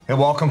And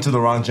welcome to the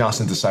Ron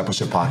Johnson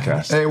Discipleship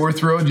Podcast. Hey, we're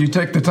thrilled you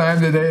took the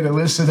time today to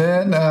listen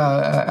in.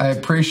 I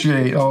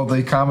appreciate all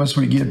the comments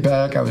we get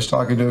back. I was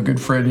talking to a good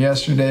friend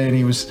yesterday, and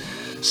he was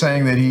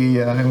saying that he,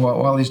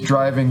 while he's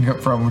driving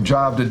from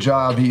job to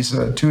job, he's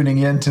tuning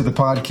into the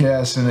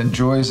podcast and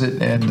enjoys it.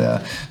 And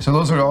so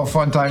those are all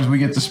fun times we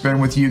get to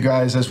spend with you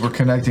guys as we're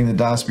connecting the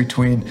dots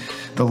between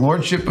the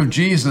Lordship of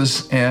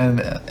Jesus and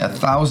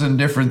 1,000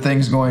 different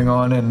things going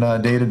on in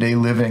day-to-day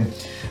living.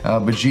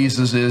 But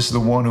Jesus is the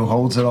one who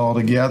holds it all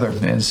together.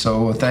 And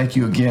so thank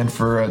you again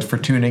for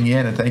tuning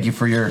in, and thank you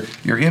for your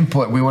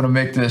input. We want to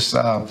make this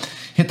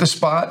hit the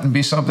spot and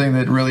be something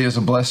that really is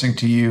a blessing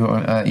to you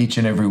each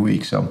and every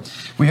week. So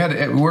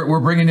we're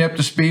bringing you up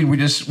to speed. We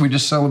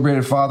just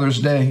celebrated Father's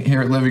Day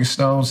here at Living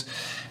Stones,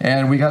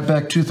 and we got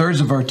back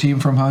 2/3 of our team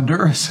from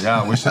Honduras.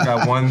 Yeah, we still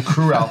got one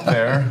crew out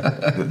there,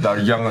 our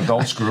young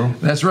adults crew.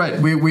 That's right.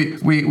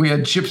 We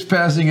had ships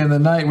passing in the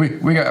night.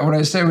 We got, when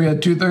I say we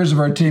had 2/3 of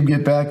our team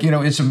get back,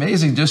 it's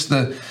amazing just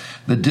the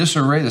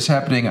disarray that's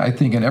happening, I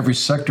think, in every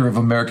sector of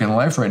American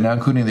life right now,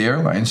 including the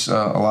airlines. A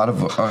lot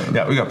of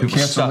we got people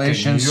stuck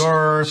in New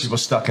York, people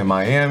stuck in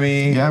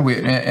Miami. Yeah,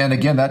 and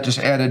again, that just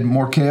added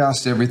more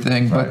chaos to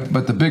everything. Right.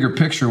 But the bigger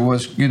picture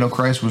was,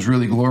 Christ was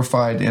really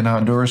glorified in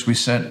Honduras. We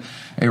sent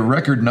a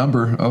record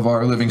number of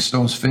our Living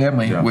Stones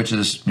family, which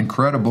is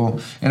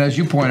incredible. And as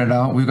you pointed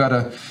out, we've got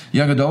a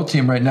young adult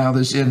team right now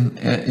that's in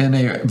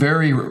a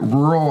very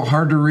rural,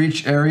 hard to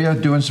reach area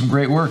doing some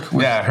great work.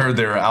 Yeah, I heard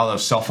they're out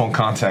of cell phone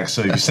contact,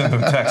 so you send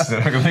them text,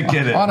 they're not going to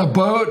get it. On a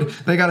boat,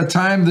 they got to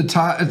time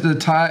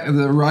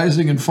the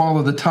rising and fall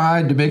of the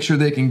tide to make sure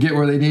they can get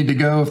where they need to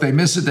go. If they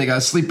miss it, they got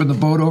to sleep in the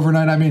boat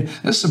overnight. I mean,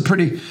 this is some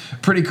pretty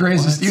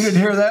crazy. What? You didn't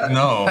hear that?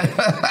 No.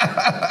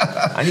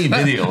 I need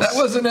videos. That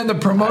wasn't in the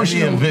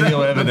promotional. I need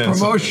video evidence.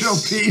 The promotional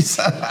piece.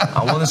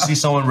 I want to see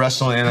someone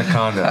wrestle an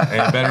anaconda,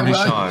 and it better be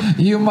Sean.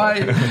 You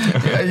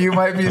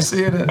might be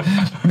seeing it.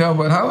 No,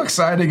 but how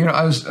exciting!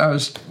 I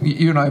was.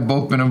 You and I have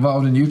both been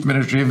involved in youth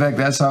ministry. In fact,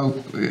 that's how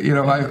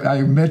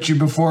I met you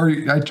before.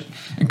 I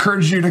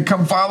encouraged you to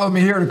come follow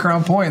me here to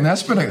Crown Point. And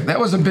that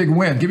was a big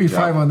win. Give me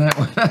 5 on that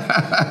one.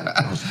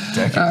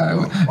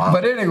 Wow.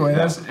 But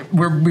anyway,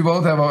 we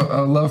both have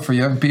a love for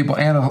young people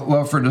and a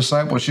love for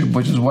discipleship,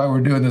 which is why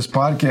we're doing this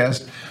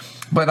podcast.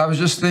 But I was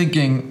just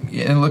thinking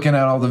and looking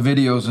at all the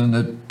videos and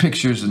the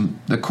pictures and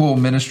the cool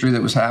ministry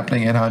that was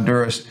happening in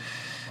Honduras.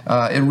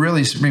 It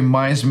really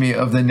reminds me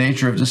of the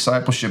nature of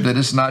discipleship, that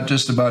it's not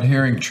just about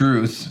hearing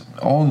truth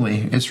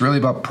only. It's really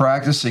about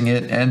practicing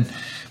it. And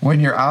when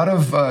you're out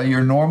of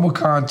your normal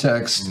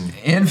context,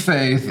 in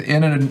faith,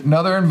 in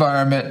another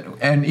environment,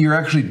 and you're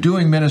actually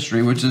doing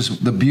ministry, which is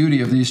the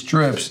beauty of these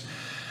trips,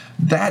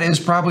 that is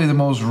probably the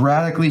most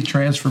radically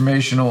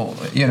transformational,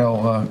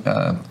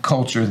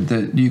 culture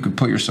that you could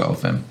put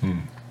yourself in.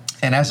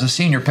 And as a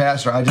senior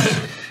pastor, I just,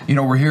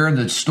 we're hearing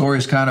the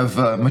stories kind of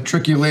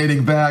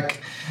matriculating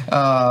back.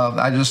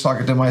 I just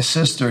talking to my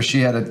sister. She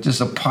had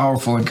just a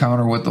powerful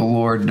encounter with the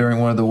Lord during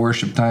one of the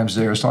worship times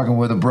there. I was talking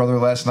with a brother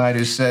last night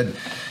who said,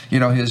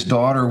 his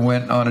daughter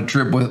went on a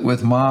trip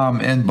with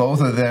mom, and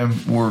both of them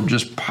were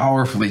just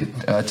powerfully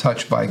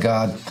touched by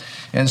God.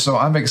 And so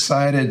I'm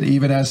excited,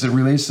 even as it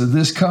relates to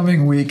this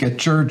coming week at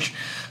church,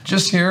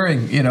 just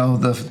hearing,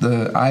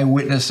 the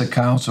eyewitness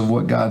accounts of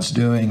what God's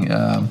doing,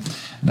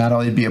 not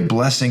only be a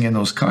blessing in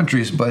those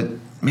countries, but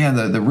man,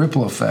 the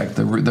ripple effect,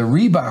 the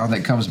rebound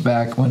that comes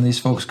back when these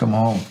folks come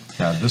home.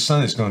 Yeah, this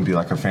Sunday's going to be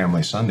like a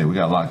family Sunday. We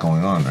got a lot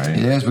going on, right?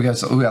 It is. We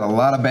got a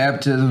lot of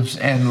baptisms,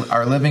 and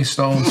our Living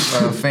Stones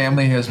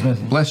family has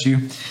been, bless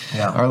you.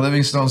 Yeah. Our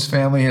Living Stones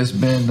family has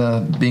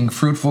been being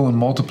fruitful and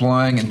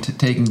multiplying and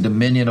taking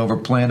dominion over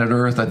planet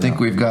Earth. I think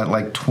we've got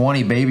like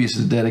 20 babies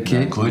to dedicate.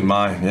 Yeah, including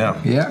mine,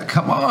 yeah. Yeah,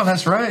 come on,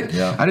 that's right.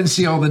 Yeah. I didn't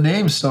see all the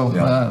names, so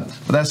but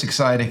that's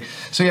exciting.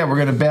 So yeah, we're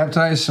going to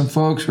baptize some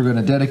folks. We're going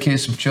to dedicate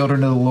some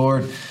children to the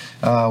Lord.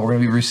 We're going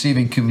to be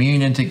receiving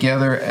communion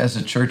together as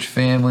a church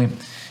family.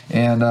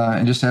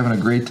 And just having a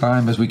great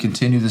time as we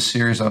continue this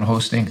series on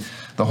hosting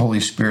the Holy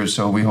Spirit.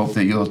 So we hope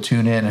that you'll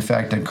tune in. In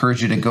fact, I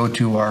encourage you to go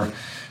to our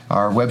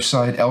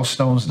website,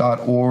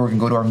 lstones.org, and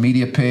go to our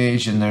media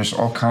page, and there's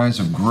all kinds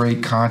of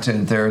great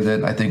content there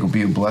that I think will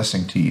be a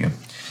blessing to you.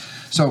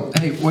 So,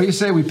 hey, what do you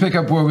say we pick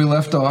up where we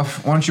left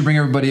off? Why don't you bring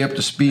everybody up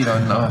to speed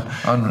on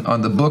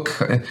the book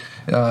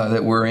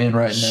that we're in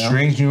right now?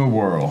 Strange New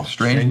World.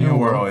 Strange New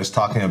World is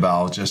talking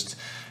about just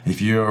if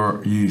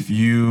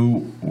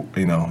you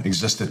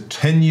existed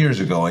 10 years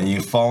ago and you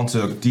fall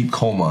into a deep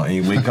coma and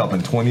you wake up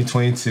in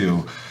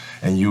 2022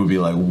 and you would be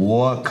like,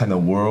 what kind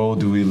of world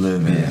do we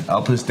live in? Yeah.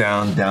 Up is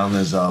down, down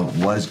is up.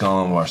 What is going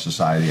on with our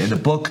society? And the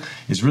book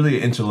is really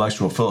an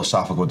intellectual,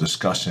 philosophical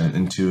discussion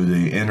into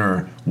the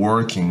inner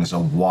workings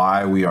of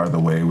why we are the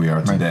way we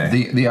are today.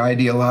 Right. The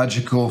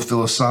ideological,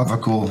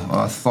 philosophical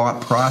thought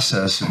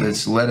process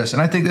that's led us.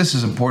 And I think this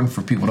is important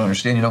for people to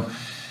understand.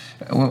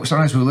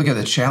 Sometimes we look at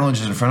the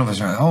challenges in front of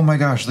us and oh my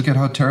gosh, look at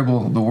how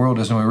terrible the world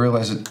is, and we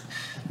realize that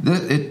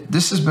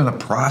this has been a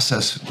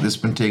process that's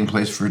been taking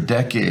place for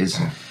decades.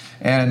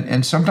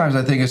 And sometimes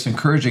I think it's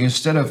encouraging,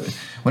 instead of,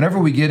 whenever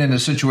we get in a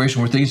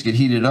situation where things get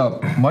heated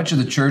up, much of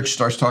the church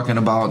starts talking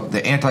about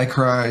the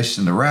Antichrist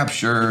and the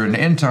rapture and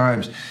end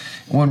times,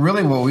 when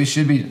really what we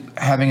should be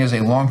having is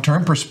a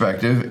long-term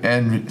perspective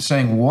and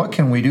saying, what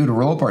can we do to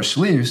roll up our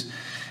sleeves?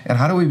 And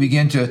how do we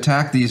begin to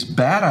attack these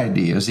bad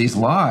ideas, these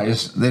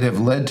lies that have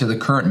led to the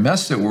current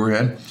mess that we're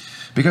in?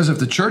 Because if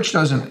the church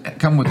doesn't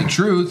come with the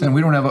truth and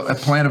we don't have a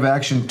plan of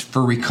action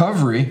for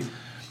recovery,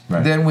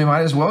 then we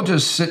might as well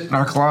just sit in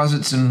our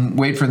closets and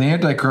wait for the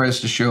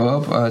Antichrist to show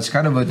up. It's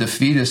kind of a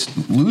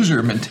defeatist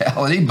loser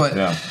mentality, but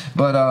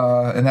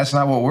and that's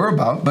not what we're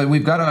about. But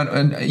we've got to,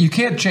 and you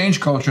can't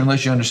change culture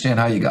unless you understand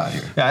how you got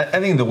here. Yeah,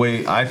 I think the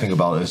way I think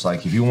about it is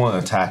like, if you want to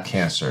attack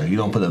cancer, you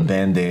don't put a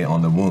Band-Aid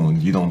on the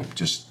wound. You don't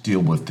just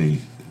deal with the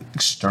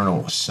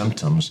external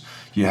symptoms.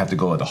 You have to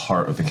go at the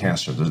heart of the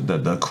cancer,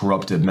 the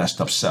corrupted, messed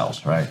up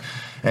cells, right?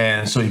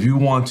 And so if you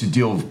want to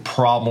deal with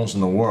problems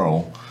in the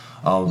world,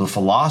 the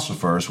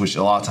philosophers, which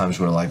a lot of times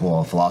we're like, well,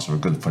 a philosopher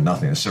is good for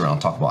nothing, they sit around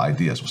and talk about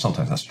ideas. Well,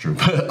 sometimes that's true,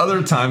 but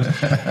other times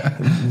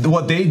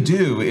what they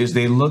do is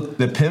they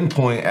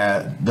pinpoint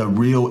at the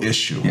real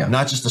issue,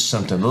 not just the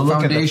symptom. They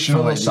look at the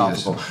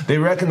philosophical. Ideas. They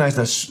recognize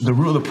that the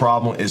root of the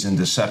problem is in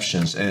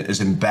deceptions, is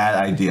in bad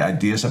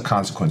ideas of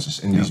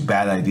consequences, in these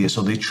bad ideas.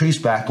 So they trace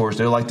backwards.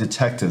 They're like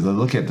detectives. They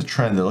look at the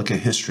trend. They look at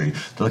history.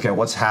 They look at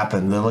what's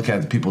happened. They look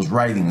at people's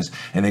writings,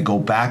 and they go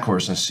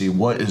backwards and see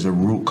what is the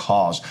root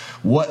cause.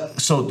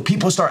 So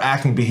people start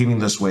behaving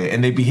this way,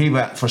 and they behave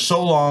that for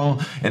so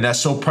long, and that's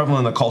so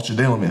prevalent in the culture,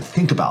 they don't even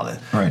think about it.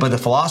 Right. But the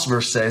philosopher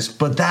says,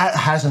 but that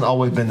hasn't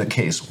always been the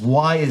case.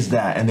 Why is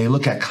that? And they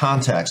look at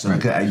context and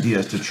look at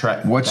ideas to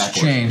track what's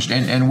backwards. Changed.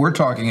 And we're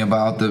talking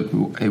about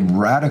a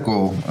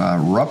radical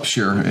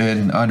rupture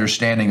in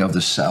understanding of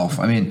the self.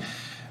 I mean,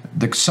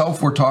 the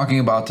self we're talking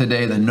about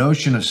today, the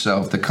notion of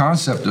self, the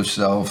concept of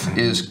self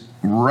is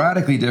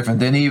radically different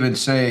than even,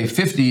 say,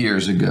 50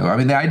 years ago. I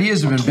mean, the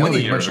ideas have been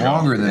building much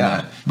longer than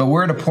that. But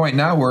we're at a point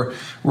now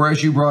where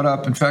as you brought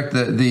up, in fact,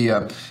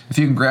 if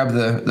you can grab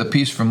the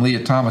piece from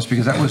Leah Thomas,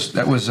 because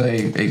that was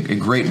a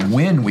great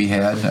win we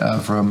had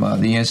from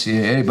the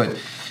NCAA.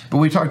 But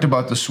we talked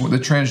about the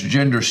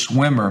transgender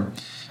swimmer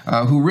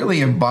who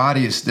really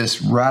embodies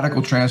this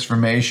radical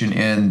transformation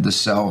in the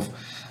self.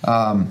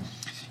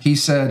 He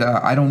said,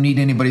 I don't need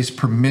anybody's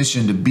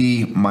permission to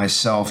be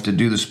myself, to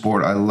do the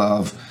sport I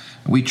love.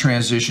 We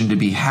transition to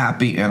be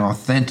happy and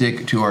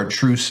authentic to our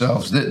true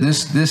selves.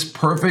 This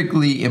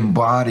perfectly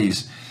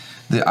embodies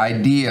the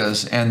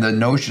ideas and the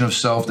notion of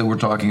self that we're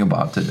talking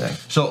about today.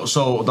 So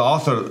the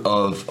author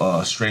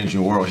of Strange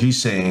New World, he's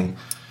saying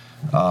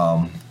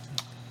the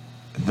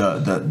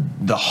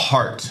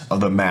heart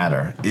of the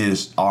matter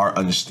is our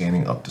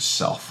understanding of the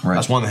self. Right.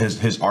 That's one of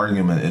his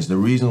argument is the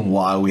reason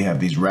why we have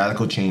these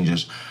radical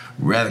changes,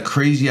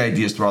 crazy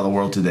ideas throughout the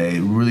world today.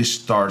 It really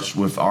starts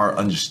with our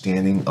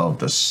understanding of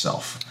the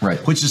self. Right.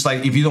 Which is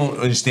like, if you don't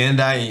understand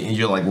that,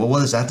 you're like, well, what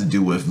does that have to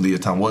do with Leah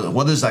Thomas?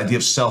 What does the idea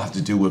of self have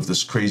to do with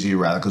this crazy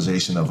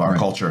radicalization of our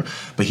culture?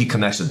 But he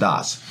connects the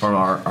dots from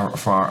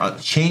our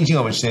changing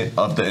of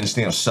the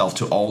understanding of self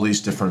to all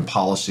these different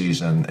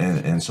policies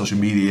and social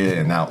media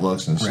and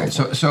outlooks and so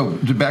forth. So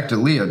back to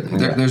Leah,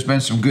 there's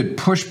been some good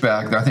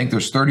pushback. I think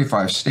there's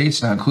 35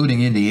 states now,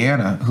 including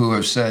Indiana, who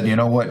have said, you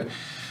know what,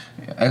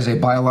 as a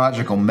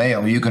biological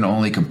male, you can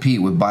only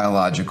compete with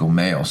biological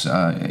males.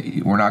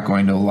 We're not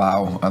going to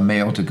allow a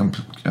male to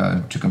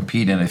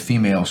compete in a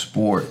female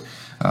sport,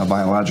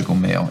 biological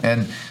male.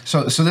 And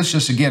so this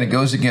just, again, it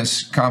goes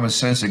against common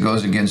sense. It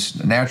goes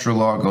against natural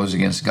law. It goes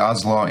against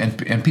God's law.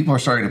 And people are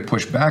starting to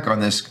push back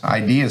on this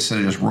idea instead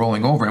of just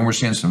rolling over. And we're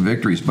seeing some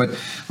victories. But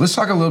let's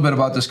talk a little bit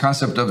about this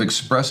concept of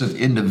expressive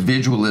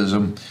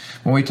individualism.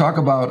 When we talk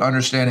about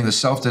understanding the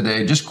self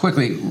today, just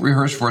quickly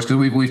rehearse for us,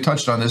 because we've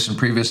touched on this in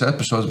previous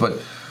episodes, but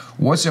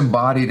what's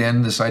embodied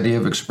in this idea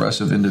of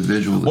expressive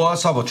individualism? Well,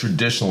 let's talk about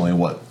traditionally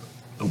what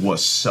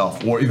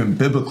self, or even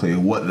biblically,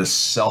 what the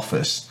self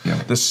is.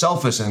 Yeah. The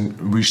self is in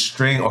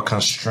restraint or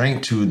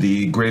constraint to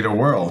the greater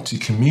world, to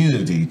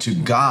community, to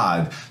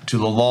God, to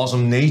the laws of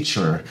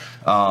nature.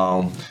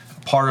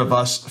 Part of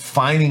us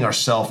finding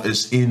ourselves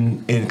is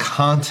in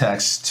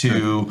context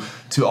to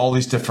all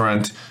these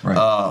different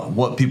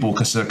what people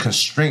consider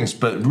constraints,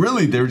 but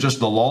really they're just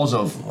the laws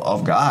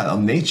of God, of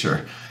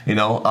nature. You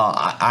know,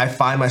 I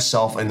find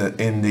myself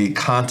in the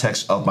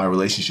context of my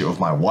relationship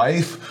with my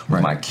wife,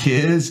 with my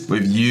kids,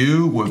 with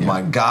you, with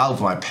my God,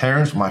 with my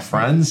parents, with my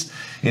friends.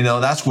 You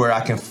know, that's where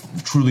I can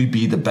truly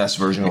be the best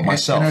version of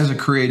myself. And as a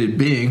created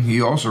being,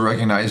 you also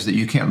recognize that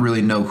you can't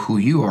really know who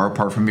you are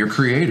apart from your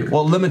creator.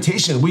 Well,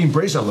 limitation, we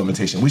embrace our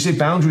limitation. We say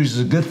boundaries is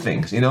a good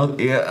thing. You know,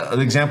 an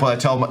example I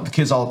tell the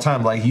kids all the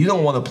time, like, you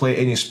don't want to play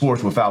any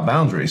sports without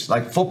boundaries.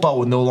 Like, football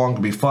would no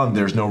longer be fun.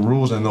 There's no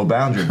rules and no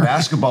boundaries.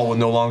 Basketball would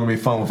no longer be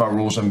fun without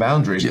rules and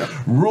boundaries. Yeah.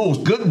 Rules,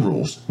 good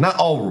rules, not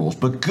all rules,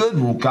 but good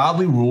rules,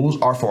 godly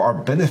rules are for our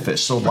benefit.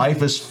 So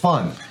life is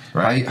fun,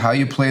 right? How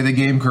you play the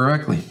game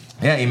correctly.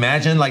 Yeah,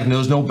 imagine like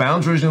there's no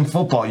boundaries in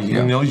football.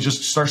 You know, you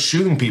just start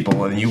shooting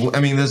people, and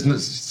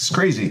it's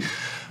crazy.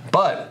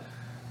 But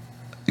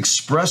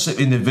expressive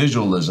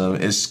individualism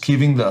is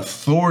giving the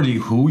authority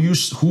who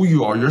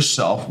you are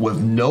yourself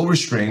with no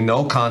restraint,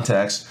 no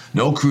context,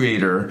 no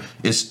creator.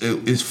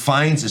 It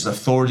finds its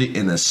authority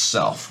in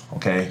itself.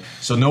 Okay,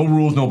 so no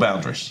rules, no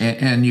boundaries.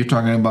 And you're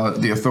talking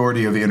about the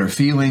authority of inner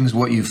feelings.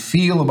 What you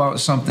feel about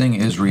something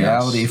is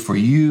reality for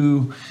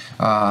you.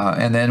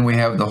 And then we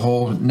have the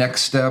whole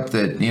next step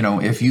that,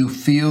 if you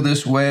feel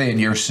this way and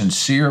you're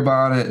sincere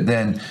about it,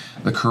 then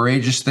the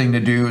courageous thing to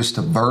do is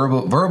to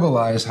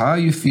verbalize how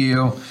you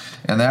feel.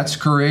 And that's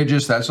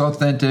courageous, that's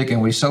authentic,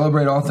 and we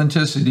celebrate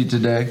authenticity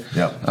today.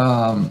 Yep.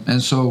 And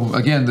so,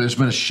 again, there's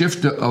been a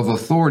shift of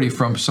authority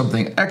from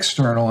something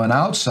external and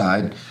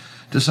outside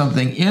to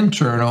something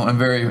internal and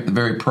very,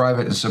 very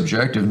private and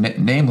subjective,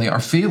 namely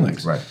our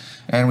feelings. Right.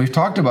 And we've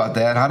talked about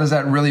that. How does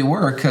that really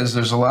work? Because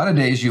there's a lot of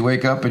days you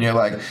wake up and you're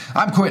like,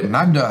 I'm quitting,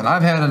 I'm done,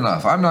 I've had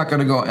enough, I'm not going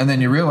to go. And then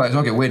you realize,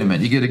 okay, wait a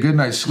minute. You get a good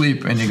night's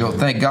sleep and you go,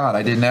 thank God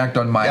I didn't act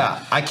on my...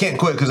 Yeah, I can't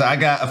quit because I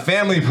got a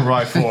family to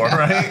provide for,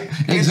 right?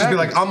 You can't just be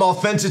like, I'm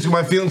authentic to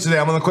my feelings today,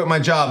 I'm going to quit my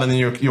job. And then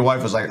your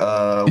wife was like,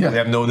 we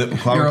have no...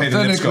 You're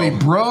authentically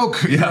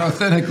broke, you're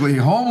authentically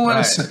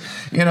homeless.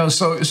 Right.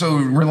 So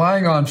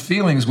relying on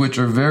feelings which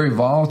are very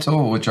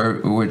volatile, which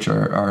are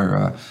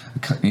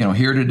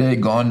here today,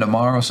 gone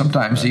tomorrow,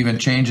 sometimes even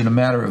change in a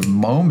matter of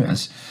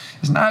moments,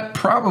 is not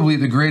probably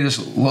the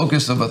greatest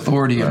locus of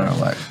authority in our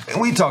life.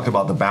 And we talked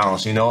about the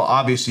balance.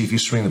 Obviously, if you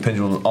swing the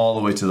pendulum all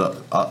the way to the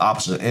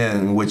opposite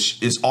end,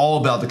 which is all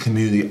about the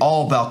community,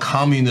 all about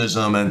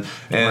communism, and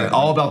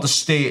all about the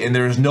state, and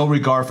there is no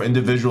regard for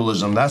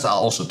individualism, that's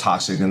also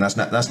toxic, and that's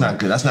not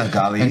good. That's not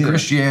godly. And either.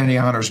 Christianity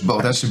honors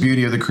both. That's the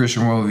beauty of the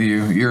Christian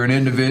worldview. You're an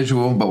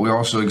individual, but we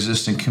also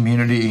exist in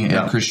community,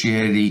 and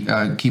Christianity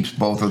keeps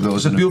both of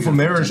those. It's a beautiful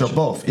marriage of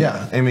both.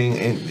 Yeah. I mean,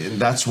 and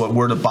that's what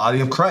we're the body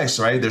of Christ,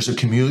 right? There's a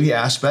community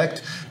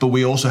aspect, but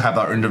we also have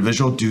our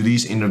individual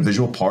duties,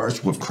 individual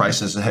parts with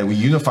Christ as the head. We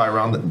unify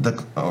around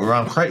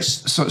around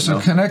Christ.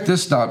 So connect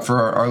this dot for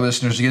our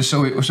listeners again.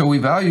 So we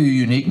value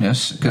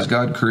uniqueness because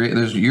God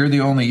created. You're the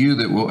only you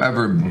that will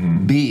ever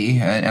be,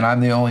 and I'm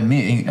the only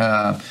me.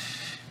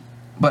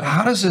 But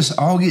how does this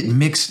all get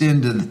mixed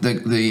into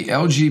the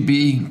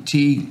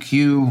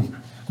LGBTQ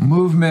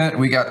movement?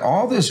 We got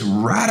all this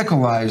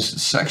radicalized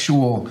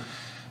sexual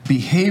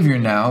behavior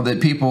now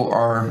that people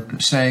are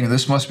saying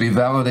this must be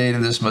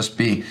validated, this must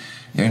be,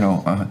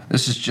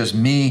 this is just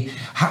me.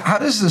 How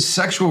does the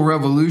sexual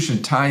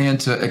revolution tie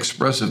into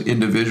expressive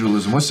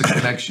individualism? What's the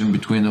connection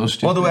between those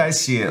two? Well, the way I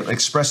see it,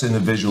 expressive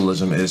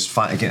individualism is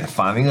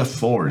finding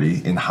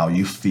authority in how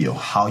you feel,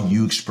 how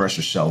you express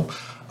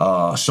yourself.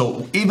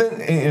 So even,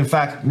 in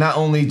fact, not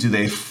only do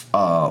they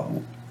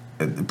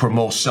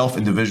promote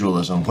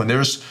self-individualism, when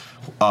there's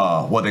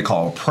what they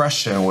call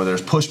oppression, where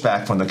there's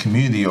pushback from the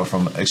community or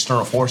from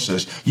external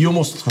forces, you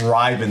almost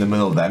thrive in the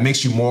middle of that. It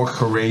makes you more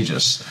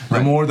courageous. Right.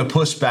 The more the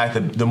pushback,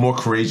 the more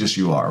courageous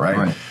you are,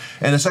 right?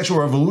 And the sexual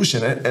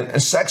revolution,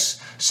 and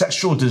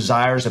sexual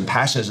desires and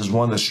passions is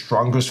one of the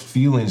strongest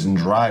feelings and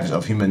drives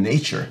of human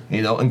nature,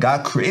 and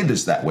God created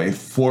us that way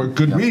for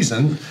good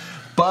reason.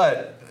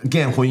 But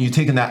again, when you're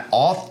taking that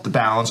off the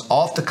balance,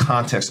 off the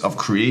context of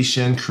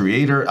creation,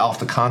 creator, off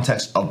the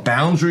context of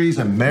boundaries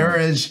and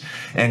marriage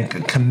and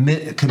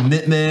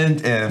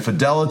commitment and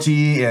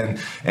fidelity and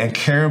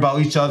caring about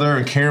each other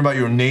and caring about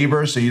your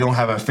neighbor so you don't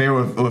have an affair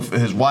with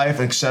his wife,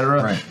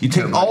 etc. Right. You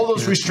take all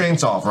those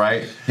restraints off,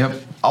 right?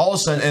 Yep. All of a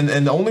sudden,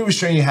 and the only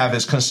restraint you have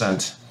is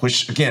consent,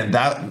 which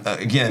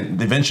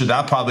eventually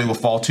that probably will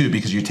fall too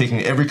because you're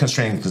taking every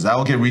constraint because that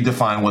will get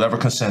redefined, whatever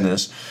consent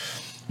is.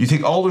 You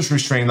take all this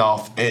restraint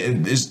off,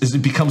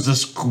 it becomes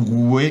this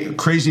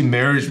crazy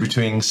marriage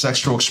between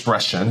sexual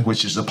expression,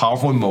 which is a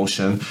powerful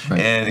emotion,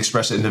 and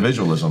expressive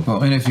individualism.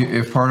 Well, and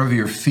if part of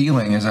your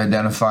feeling is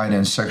identified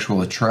in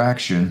sexual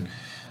attraction,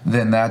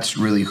 then that's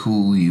really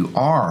who you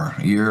are.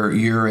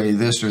 You're a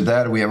this or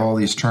that. We have all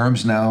these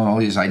terms now, all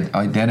these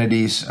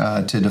identities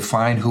to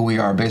define who we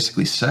are,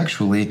 basically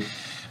sexually.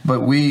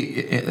 But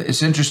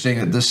it's interesting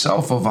that the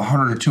self of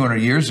 100 or 200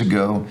 years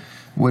ago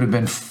would have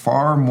been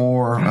far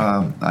more,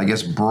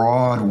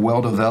 broad,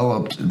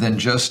 well-developed than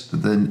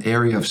just the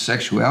area of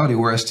sexuality,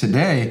 whereas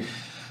today,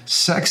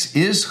 sex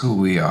is who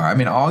we are. I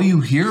mean, all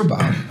you hear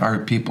about are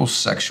people's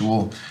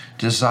sexual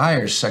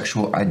desires,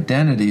 sexual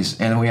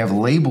identities, and we have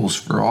labels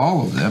for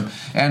all of them.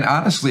 And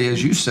honestly,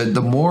 as you said,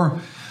 the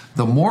more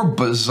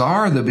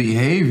bizarre the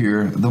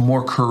behavior, the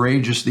more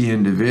courageous the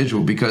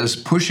individual, because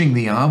pushing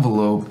the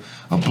envelope,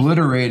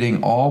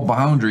 obliterating all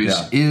boundaries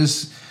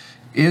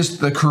is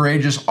the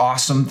courageous,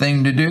 awesome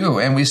thing to do.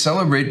 And we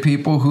celebrate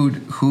people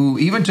who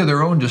even to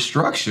their own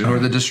destruction or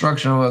the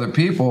destruction of other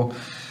people,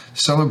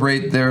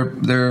 celebrate their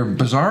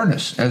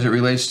bizarreness as it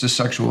relates to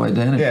sexual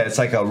identity. Yeah, it's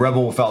like a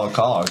rebel without a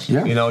cause.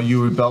 Yeah. You know,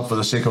 you rebel for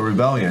the sake of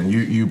rebellion.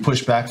 You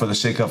push back for the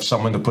sake of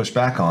someone to push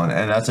back on,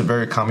 and that's a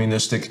very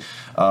communistic,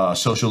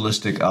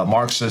 socialistic,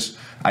 Marxist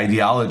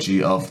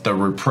ideology of the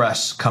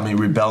repressed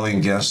rebelling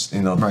against,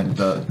 you know,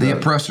 the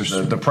oppressors,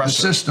 the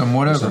oppressor, the system,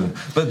 whatever.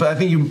 But I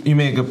think you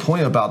made a good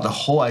point about the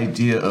whole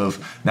idea of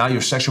now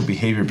your sexual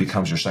behavior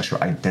becomes your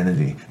sexual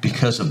identity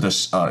because of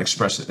this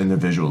expressive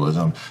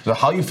individualism. So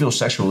how you feel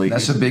sexually.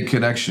 That's a big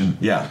connection.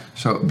 Yeah.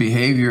 So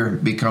behavior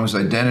becomes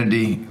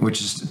identity,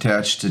 which is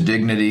attached to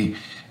dignity.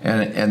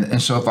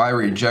 And so if I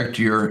reject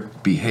your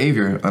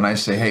behavior and I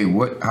say, hey,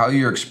 how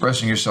you're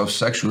expressing yourself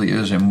sexually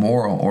is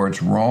immoral or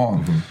it's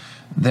wrong,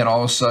 then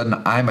all of a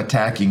sudden I'm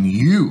attacking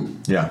you.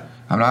 Yeah.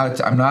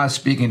 I'm not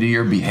speaking to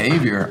your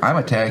behavior. I'm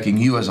attacking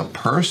you as a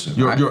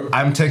person.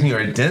 I'm taking your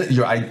identity,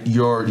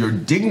 your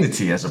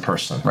dignity as a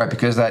person. Right,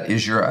 because that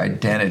is your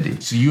identity.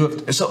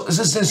 So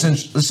this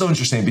is so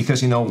interesting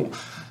because you know,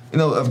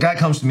 if a guy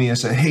comes to me and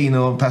says, hey, you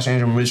know, Pastor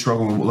Andrew, I'm really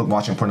struggling with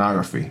watching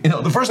pornography. You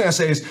know, the first thing I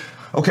say is,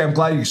 okay, I'm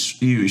glad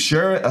you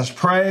share it. Let's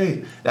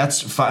pray.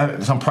 That's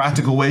some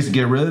practical ways to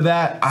get rid of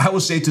that. I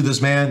would say to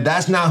this man,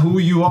 that's not who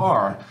you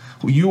are.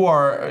 You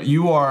are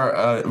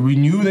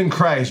renewed in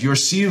Christ. You're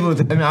sealed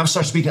with. I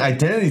start speaking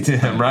identity to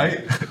him,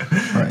 right?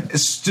 Right.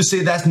 It's to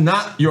say that's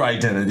not your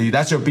identity.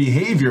 That's your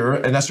behavior,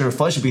 and that's your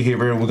fleshly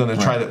behavior, and we're going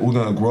to we're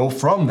going to grow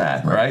from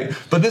that, right?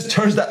 But this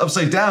turns that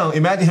upside down.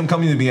 Imagine him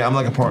coming to me. I'm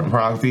like a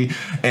pornography,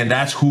 and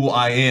that's who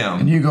I am.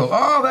 And you go,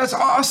 oh, that's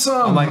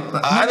awesome. I'm like,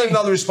 I didn't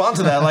know the response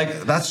to that.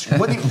 Like, that's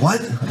what?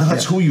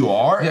 That's who you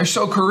are. You're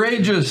so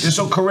courageous. You're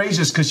so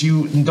courageous because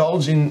you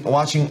indulge in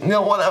watching, you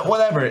know,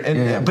 whatever.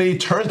 And but he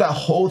turns that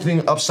whole thing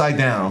upside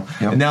down,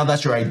 and now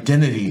that's your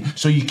identity.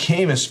 So you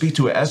can't even speak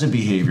to it as a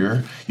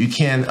behavior. You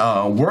can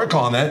work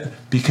on it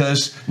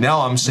because now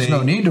I'm saying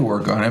there's no need to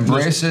work on it.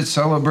 Embrace it,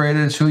 celebrate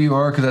it. It's who you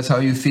are because that's how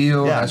you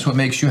feel. Yeah. That's what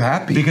makes you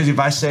happy. Because if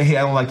I say, hey,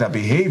 I don't like that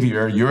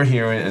behavior, you're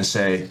hearing it and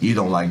say you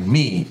don't like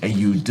me, and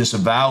you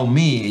disavow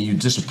me, and you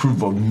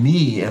disapprove of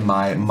me and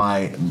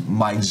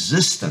my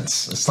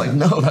existence. It's like,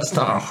 no, that's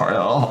not our heart at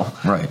all.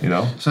 Right. You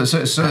know. So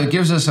it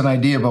gives us an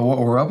idea about what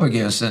we're up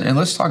against, and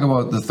let's talk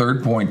about the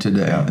third point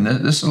today. Yeah. And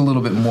this is a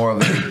little bit more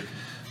of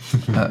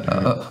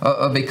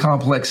a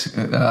complex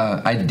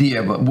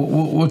idea, but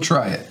we'll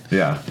try it.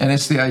 Yeah. And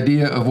it's the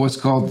idea of what's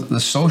called the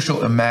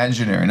social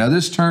imaginary. Now,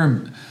 this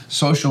term,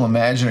 social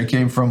imaginary,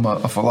 came from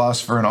a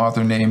philosopher and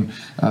author named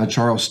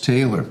Charles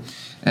Taylor.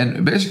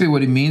 And basically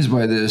what he means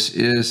by this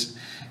is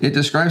it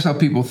describes how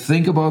people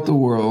think about the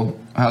world,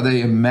 how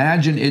they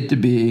imagine it to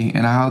be,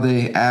 and how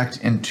they act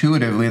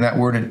intuitively. And that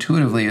word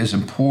intuitively is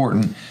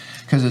important,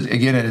 because it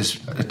is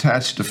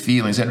attached to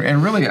feelings,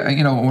 and really,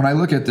 you know, when I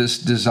look at this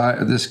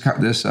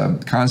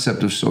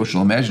concept of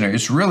social imaginary,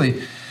 it's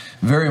really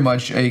very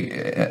much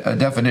a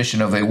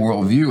definition of a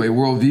worldview. A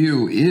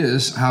worldview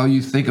is how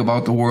you think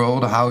about the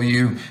world, how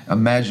you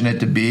imagine it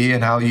to be,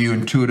 and how you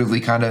intuitively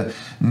kind of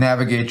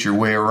navigate your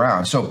way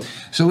around. So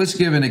let's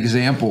give an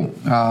example.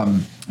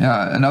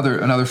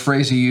 Another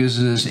phrase he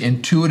uses is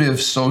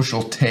intuitive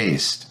social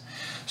taste.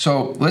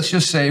 So let's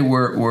just say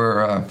we're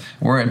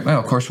in, well,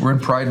 of course, we're in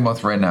Pride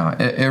Month right now.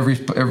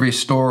 Every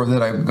store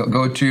that I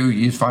go to,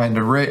 you find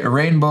a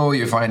rainbow,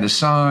 you find a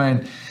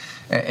sign,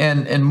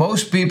 and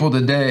most people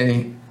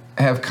today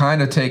have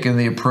kind of taken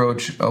the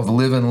approach of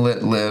live and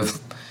let live.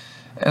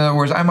 In other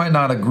words, I might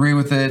not agree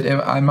with it,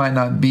 I might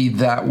not be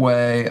that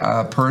way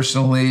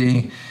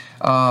personally,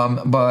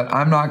 but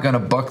I'm not going to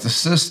buck the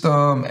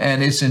system,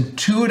 and it's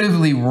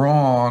intuitively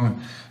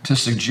wrong to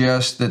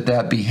suggest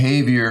that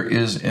behavior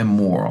is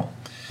immoral.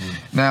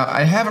 Now,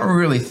 I haven't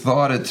really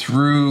thought it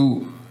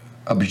through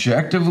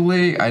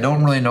objectively. I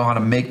don't really know how to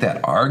make that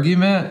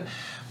argument,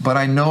 but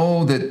I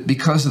know that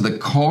because of the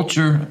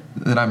culture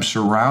that I'm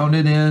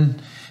surrounded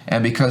in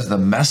and because of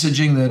the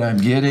messaging that I'm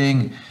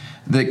getting,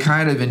 that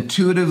kind of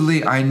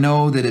intuitively I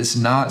know that it's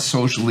not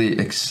socially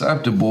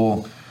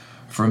acceptable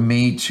for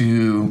me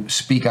to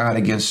speak out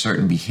against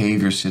certain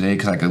behaviors today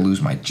because I could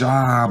lose my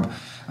job.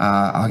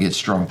 I'll get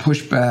strong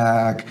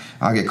pushback.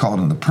 I'll get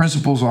called in the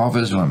principal's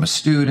office when I'm a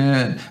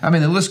student. I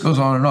mean, the list goes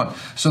on and on.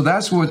 So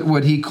that's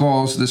what he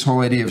calls this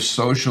whole idea of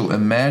social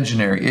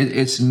imaginary.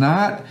 It's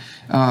not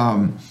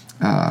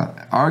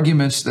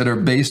arguments that are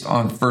based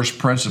on first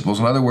principles.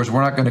 In other words,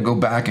 we're not going to go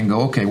back and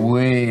go, okay,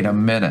 wait a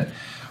minute.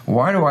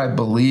 Why do I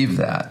believe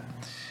that?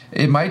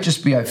 It might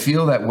just be I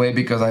feel that way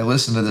because I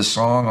listen to this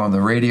song on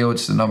the radio.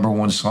 It's the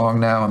 #1 song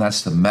now, and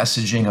that's the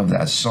messaging of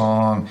that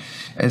song.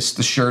 It's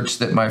the shirts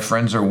that my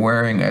friends are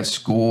wearing at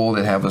school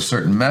that have a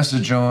certain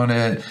message on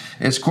it.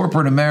 It's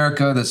corporate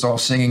America that's all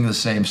singing the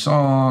same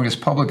song. It's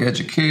public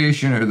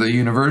education or the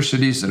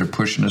universities that are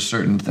pushing a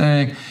certain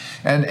thing.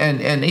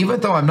 And even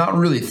though I'm not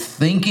really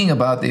thinking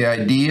about the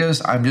ideas,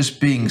 I'm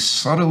just being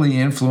subtly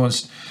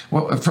influenced.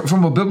 Well,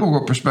 from a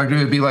biblical perspective,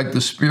 it'd be like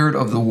the spirit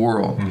of the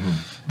world. Mm-hmm.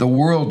 The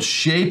world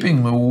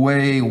shaping the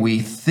way we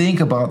think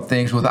about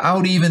things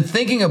without even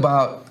thinking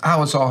about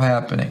how it's all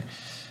happening.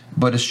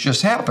 But it's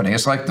just happening.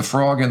 It's like the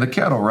frog in the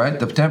kettle, right?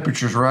 The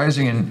temperature's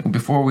rising, and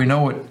before we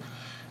know it,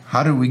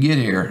 how did we get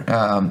here?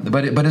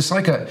 But it's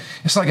like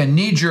a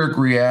knee-jerk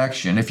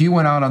reaction. If you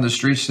went out on the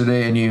streets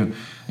today and you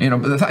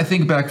know, I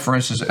think back, for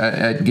instance,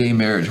 at gay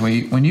marriage.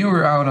 When you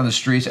were out on the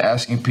streets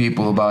asking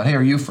people about, hey,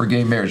 are you for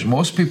gay marriage?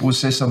 Most people would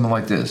say something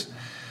like this.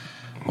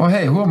 Well,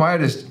 hey, who am I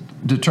to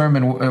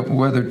determine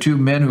whether two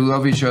men who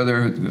love each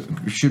other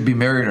should be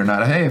married or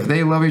not? Hey, if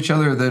they love each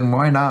other, then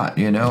why not?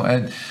 You know,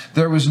 and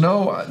there was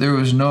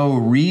no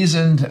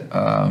reasoned,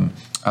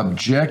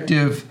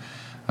 objective,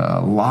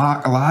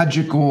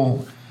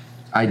 logical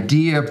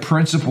idea,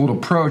 principled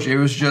approach. It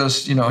was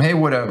just, you know, hey,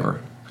 whatever.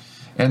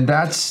 And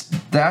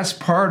that's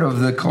part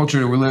of the culture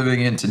that we're living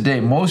in today.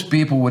 Most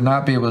people would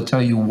not be able to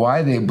tell you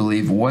why they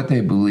believe what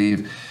they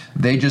believe.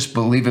 They just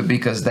believe it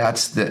because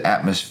that's the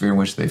atmosphere in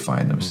which they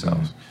find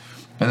themselves.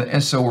 Mm-hmm.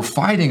 And so we're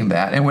fighting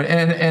that.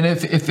 And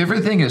if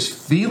everything is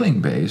feeling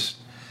based,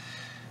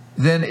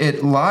 then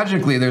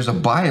logically there's a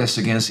bias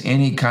against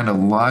any kind of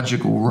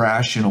logical,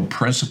 rational,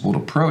 principled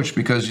approach,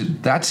 because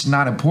that's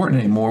not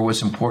important anymore.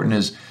 What's important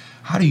is,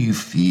 how do you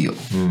feel?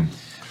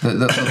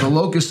 The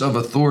locus of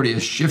authority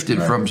has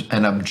shifted from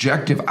an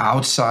objective,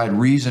 outside,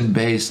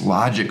 reason-based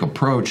logic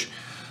approach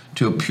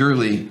to a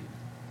purely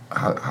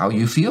how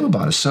you feel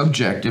about it,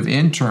 subjective,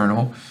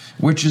 internal,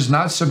 which is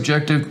not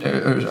subjected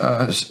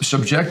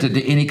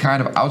to any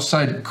kind of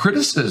outside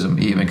criticism,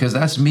 even, because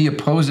that's me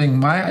opposing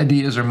my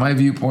ideas or my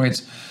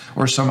viewpoints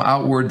or some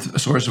outward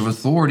source of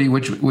authority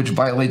which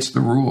violates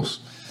the rules.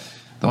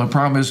 The only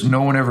problem is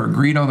no one ever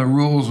agreed on the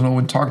rules, no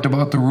one talked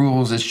about the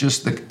rules. It's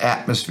just the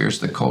atmosphere, it's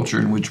the culture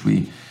in which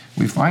we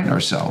find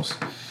ourselves.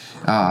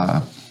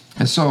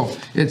 And so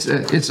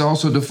it's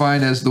also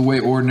defined as the way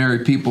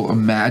ordinary people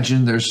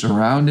imagine their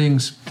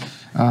surroundings.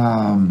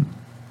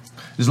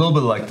 It's a little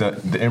bit like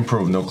the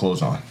Emperor with no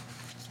clothes on.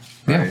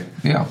 Right?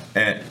 Yeah.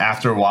 And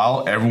after a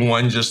while,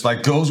 everyone just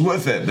like goes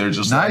with it. They're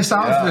just nice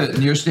like, outfit,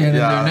 and you're standing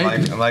there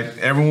naked. Like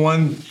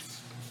everyone.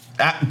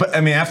 But I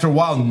mean, after a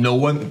while, no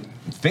one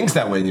thinks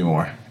that way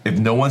anymore. If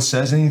no one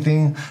says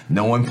anything,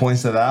 no one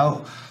points it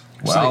out.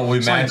 Well, we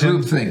imagine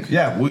like groupthink.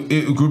 Yeah,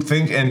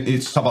 groupthink, and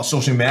it's about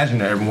social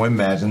imaginary. Everyone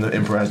imagine the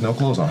Emperor has no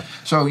clothes on.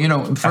 So, you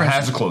know, for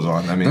has the clothes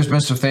on. I mean, there's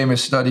been some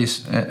famous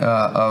studies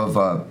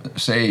of,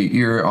 say,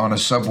 you're on a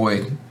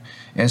subway,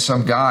 and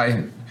some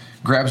guy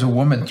grabs a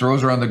woman,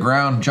 throws her on the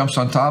ground, jumps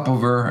on top of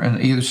her, and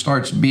either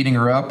starts beating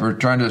her up or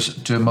trying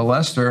to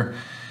molest her.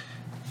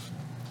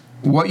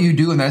 What you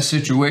do in that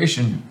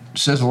situation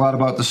says a lot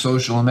about the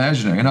social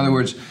imaginary. In other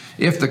words,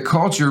 if the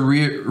culture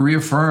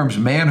reaffirms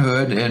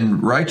manhood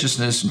and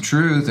righteousness and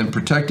truth and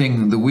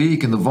protecting the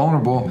weak and the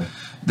vulnerable,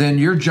 then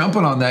you're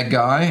jumping on that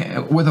guy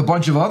with a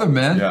bunch of other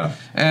men,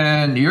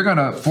 and you're going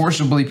to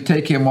forcibly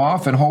take him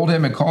off and hold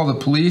him and call the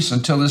police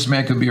until this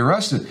man could be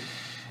arrested.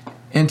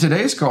 In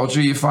today's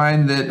culture, you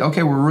find that,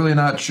 okay, we're really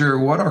not sure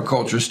what our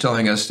culture is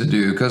telling us to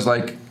do, because,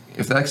 like,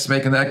 if that's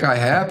making that guy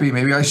happy,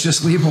 maybe I should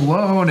just leave him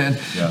alone, and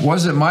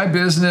wasn't my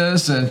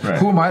business, and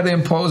who am I to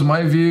impose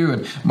my view,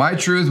 and my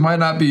truth might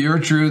not be your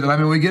truth. And I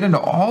mean, we get into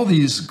all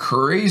these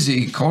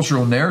crazy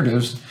cultural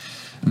narratives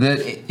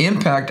that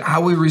impact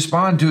how we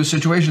respond to a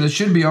situation that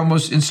should be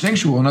almost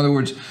instinctual. In other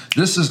words,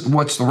 this is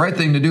what's the right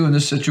thing to do in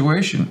this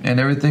situation, and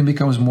everything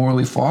becomes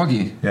morally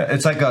foggy. Yeah,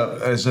 it's like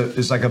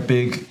a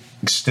big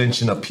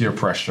extension of peer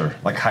pressure,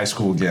 like high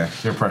school again.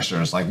 Peer pressure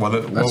is like what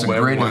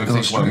everyone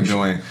thinks what I'm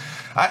doing.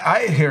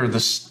 I hear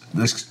this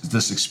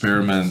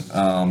experiment,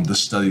 this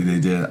study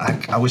they did.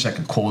 I wish I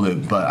could quote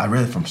it, but I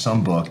read it from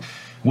some book,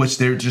 which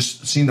they're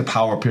just seeing the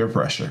power of peer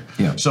pressure.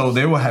 Yeah. So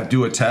they will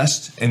do a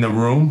test in the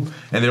room,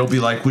 and they'll be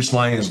like, which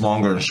line is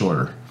longer and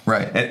shorter?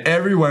 Right. And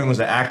everyone was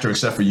an actor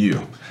except for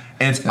you.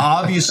 And it's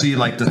obviously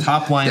like the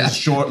top line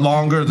is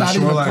longer, the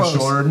short line is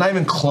shorter. Not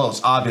even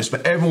close, obvious,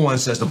 but everyone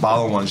says the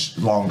bottom one's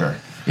longer.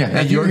 Yeah,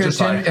 and you're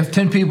just if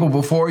 10 people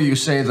before you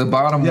say the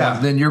bottom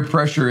one, then your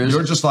pressure is...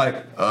 You're just like,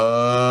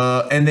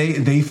 and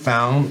they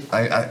found,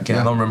 I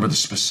don't remember the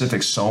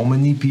specifics, so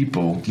many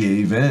people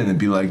gave in and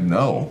be like,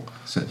 no.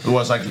 It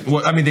was like,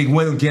 they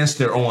went against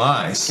their own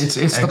eyes.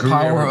 It's the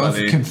power of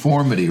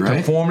conformity, right?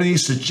 Conformity,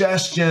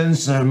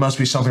 suggestions, there must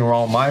be something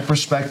wrong with my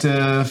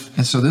perspective.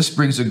 And so this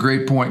brings a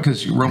great point,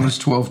 because Romans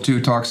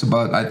 12:2 talks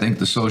about, I think,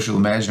 the social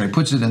imaginary,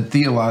 puts it in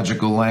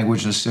theological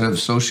language instead of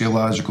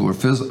sociological or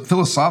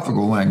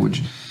philosophical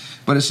language.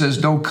 But it says,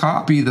 don't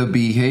copy the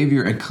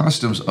behavior and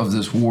customs of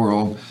this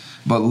world,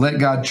 but let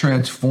God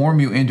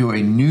transform you into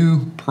a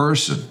new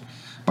person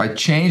by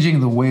changing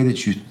the way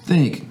that you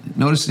think.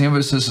 Notice the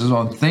emphasis is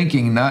on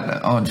thinking,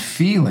 not on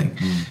feeling,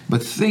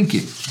 but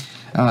thinking.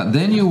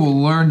 Then you will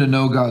learn to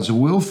know God's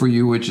will for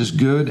you, which is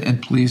good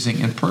and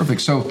pleasing and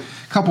perfect. So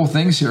a couple of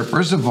things here.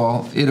 First of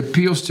all, it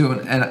appeals to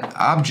an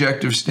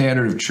objective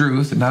standard of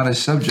truth, not a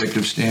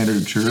subjective standard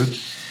of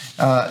truth.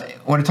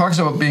 When it talks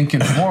about being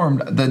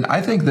conformed, then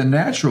I think the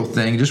natural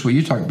thing, just what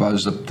you talked about,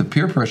 is the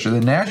peer pressure.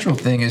 The natural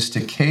thing is to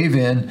cave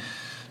in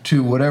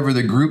to whatever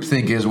the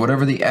groupthink is,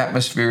 whatever the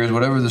atmosphere is,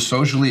 whatever the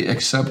socially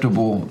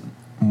acceptable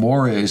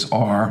mores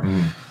are.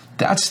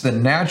 That's the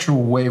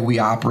natural way we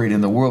operate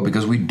in the world,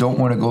 because we don't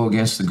want to go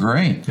against the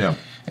grain. Yeah.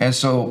 And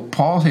so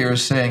Paul here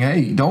is saying,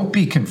 hey, don't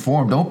be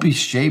conformed, don't be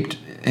shaped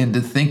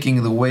into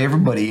thinking the way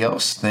everybody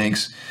else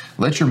thinks.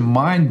 Let your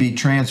mind be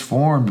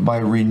transformed by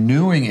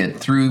renewing it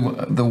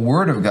through the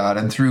Word of God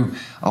and through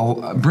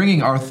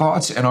bringing our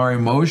thoughts and our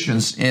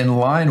emotions in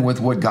line with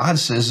what God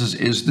says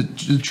is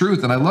the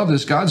truth. And I love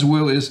this. God's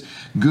will is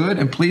good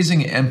and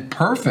pleasing and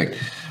perfect.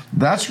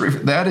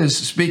 That is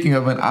speaking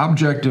of an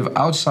objective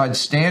outside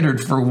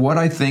standard for what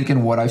I think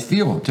and what I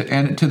feel.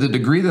 And to the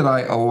degree that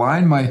I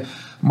align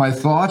my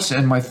thoughts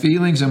and my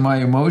feelings and my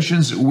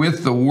emotions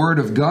with the Word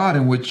of God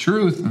and with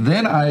truth,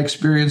 then I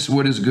experience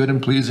what is good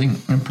and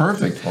pleasing and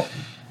perfect.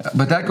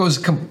 But that goes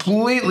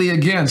completely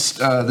against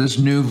this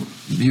new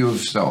view of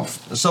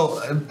self. So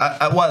what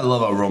I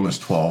love about Romans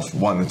 12,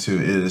 1 and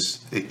 2 is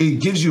it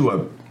gives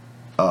you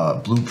a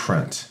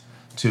blueprint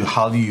to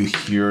how do you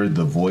hear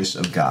the voice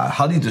of God?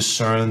 How do you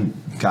discern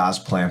God's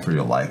plan for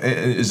your life?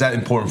 Is that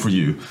important for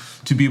you?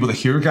 To be able to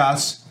hear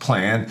God's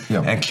plan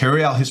and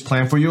carry out his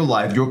plan for your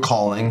life, your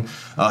calling,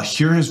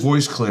 hear his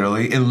voice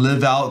clearly, and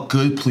live out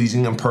good,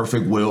 pleasing, and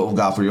perfect will of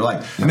God for your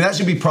life. I mean, that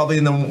should be probably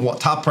in the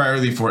top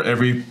priority for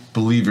every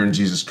believer in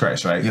Jesus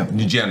Christ, right?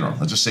 In general,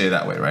 let's just say it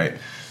that way, right?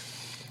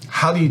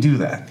 How do you do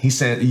that? He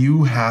said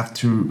you have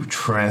to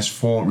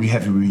transform, you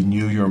have to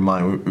renew your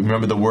mind.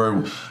 Remember the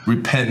word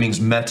repent means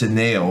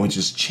metaneo, which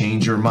is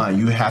change your mind.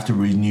 You have to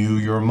renew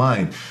your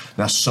mind.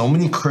 Now, so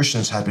many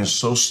Christians have been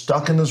so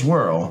stuck in this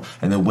world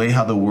and the way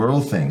how the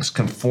world thinks,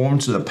 conform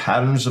to the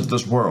patterns of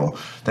this world,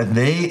 that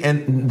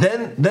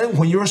then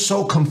when you're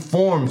so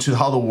conformed to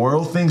how the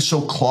world thinks,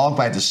 so clogged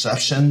by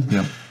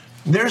deception,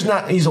 there's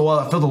not, I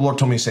feel the Lord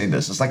told me to say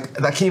this. It's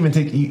like, I can't even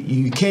take,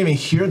 you can't even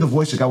hear the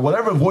voice of God.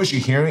 Whatever voice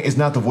you're hearing is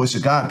not the voice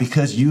of God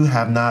because you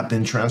have not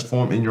been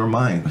transformed in your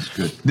mind. That's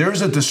good.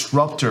 There's a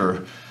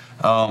disruptive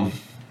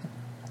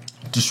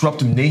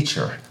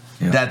nature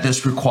that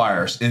this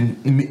requires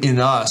in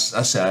us.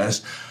 It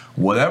says,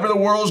 whatever the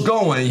world's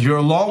going, you're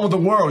along with the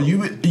world.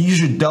 You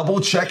should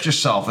double check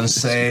yourself and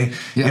say,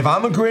 if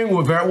I'm agreeing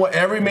with what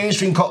every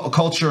mainstream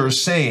culture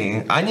is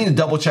saying, I need to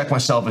double check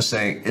myself and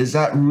saying, is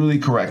that really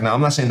correct? Now,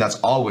 I'm not saying that's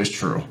always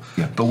true,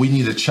 but we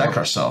need to check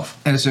ourselves.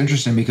 And it's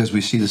interesting because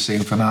we see the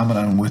same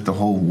phenomenon with the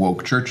whole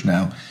woke church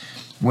now.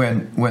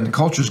 When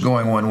culture's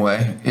going one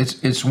way,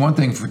 it's one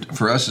thing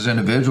for us as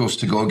individuals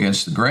to go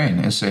against the grain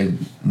and say,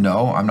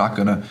 no, I'm not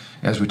going to,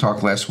 as we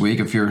talked last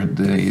week, if you're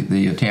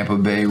the Tampa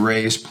Bay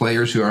Rays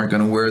players who aren't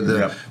going to wear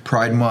the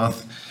Pride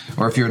Month,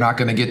 or if you're not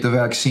going to get the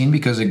vaccine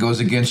because it goes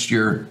against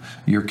your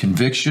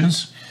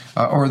convictions,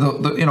 or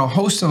the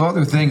host of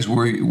other things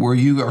where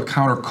you are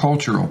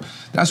countercultural.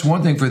 That's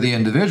one thing for the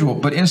individual,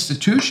 but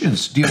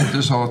institutions deal with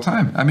this all the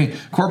time. I mean,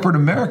 corporate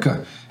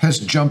America has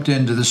jumped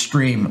into the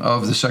stream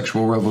of the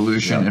sexual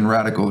revolution and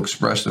radical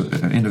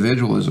expressive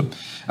individualism.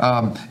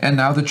 And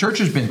now the church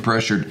has been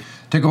pressured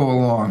to go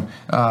along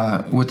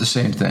with the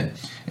same thing.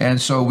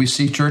 And so we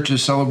see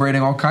churches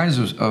celebrating all kinds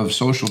of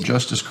social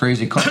justice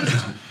crazy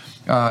causes.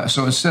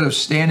 So instead of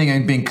standing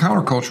and being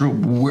countercultural,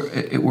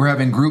 we're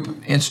having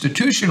group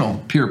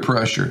institutional peer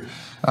pressure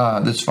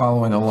that's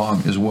following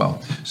along as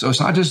well. So it's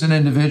not just an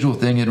individual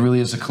thing; it really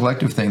is a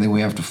collective thing that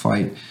we have to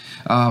fight.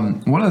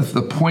 One of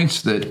the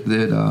points that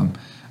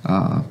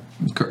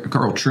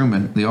Carl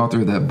Trueman, the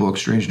author of that book,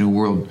 Strange New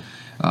World,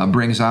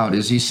 brings out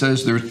is he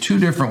says there are two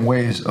different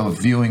ways of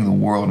viewing the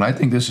world, and I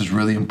think this is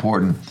really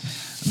important.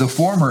 The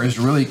former is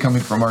really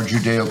coming from our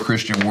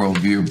Judeo-Christian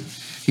worldview.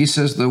 He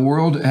says the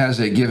world has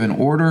a given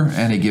order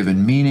and a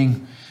given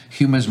meaning.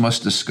 Humans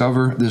must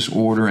discover this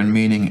order and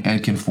meaning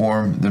and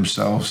conform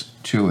themselves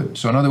to it.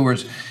 So in other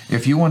words,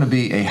 if you want to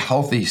be a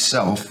healthy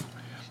self,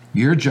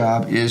 your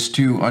job is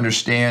to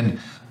understand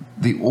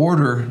the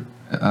order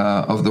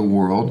of the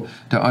world,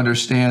 to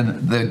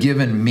understand the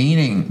given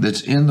meaning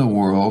that's in the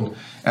world,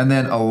 and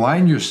then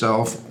align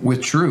yourself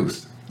with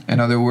truth. In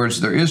other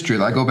words, there is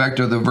truth. I go back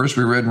to the verse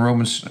we read in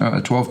Romans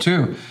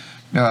 12:2.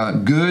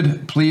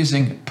 Good,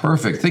 pleasing,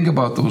 perfect. Think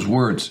about those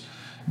words.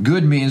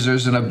 Good means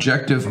there's an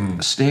objective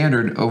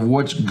standard of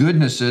what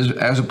goodness is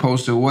as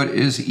opposed to what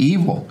is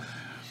evil.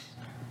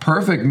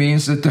 Perfect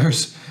means that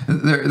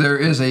there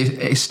is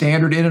a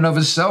standard in and of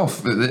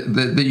itself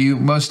that you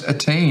must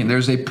attain.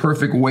 There's a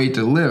perfect way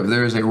to live.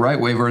 There is a right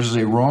way versus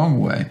a wrong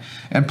way.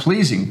 And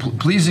pleasing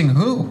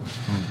who?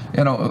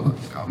 You know,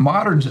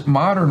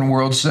 modern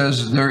world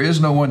says there is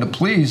no one to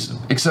please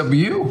except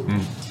you.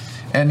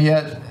 And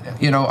yet,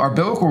 you know, our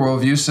biblical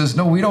worldview says,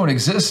 no, we don't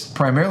exist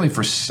primarily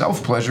for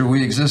self-pleasure.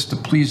 We exist to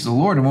please the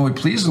Lord. And when we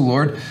please the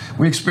Lord,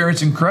 we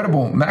experience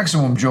incredible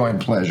maximum joy and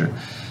pleasure.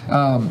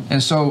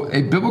 And so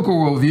a biblical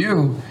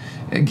worldview,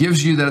 it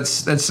gives you that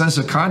sense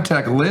of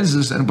contact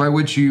lenses and by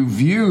which you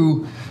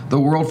view the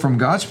world from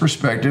God's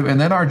perspective. And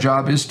then our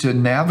job is to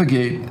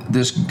navigate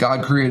this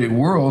God-created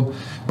world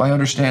by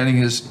understanding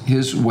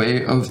his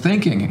way of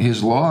thinking,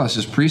 his laws,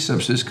 his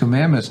precepts, his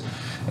commandments.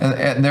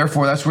 And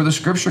therefore, that's where the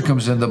scripture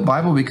comes in. The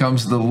Bible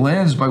becomes the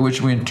lens by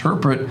which we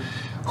interpret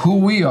who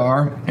we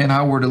are and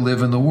how we're to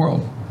live in the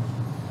world.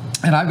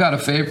 And I've got a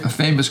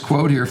famous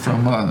quote here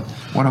from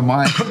one of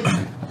my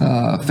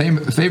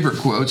favorite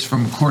quotes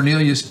from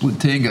Cornelius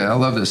Plantinga. I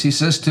love this. He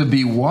says, "To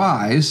be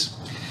wise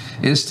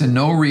is to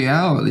know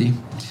reality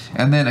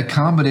and then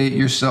accommodate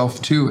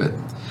yourself to it.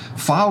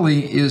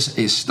 Folly is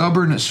a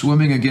stubborn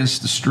swimming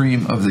against the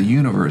stream of the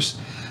universe,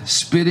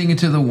 spitting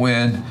into the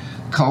wind,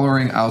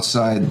 coloring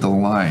outside the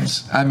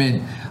lines. I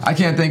mean, I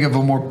can't think of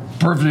a more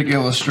perfect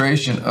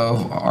illustration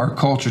of our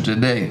culture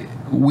today.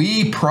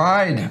 We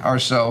pride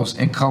ourselves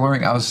in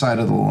coloring outside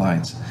of the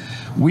lines.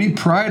 We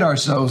pride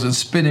ourselves in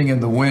spitting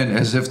in the wind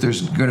as if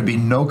there's going to be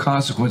no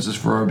consequences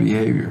for our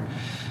behavior.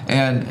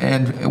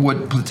 And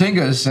what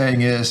Plantinga is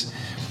saying is,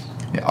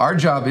 our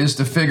job is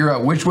to figure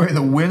out which way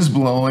the wind's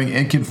blowing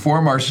and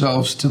conform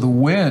ourselves to the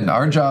wind.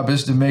 Our job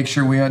is to make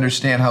sure we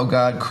understand how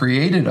God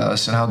created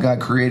us and how God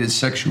created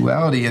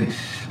sexuality and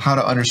how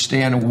to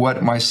understand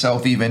what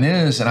myself even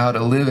is and how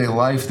to live a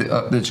life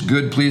that's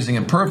good, pleasing,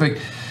 and perfect.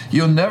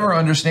 You'll never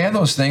understand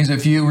those things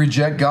if you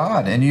reject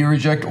God and you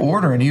reject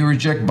order and you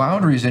reject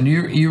boundaries and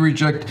you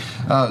reject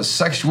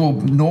sexual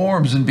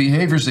norms and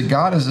behaviors that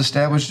God has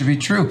established to be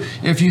true.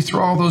 If you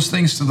throw all those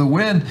things to the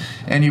wind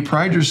and you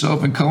pride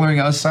yourself in coloring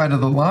outside of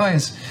the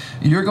lines,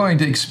 you're going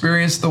to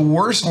experience the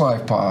worst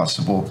life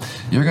possible.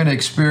 You're going to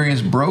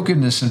experience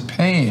brokenness and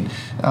pain.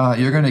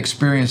 You're going to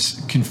experience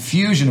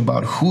confusion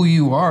about who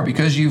you are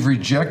because you've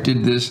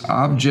rejected this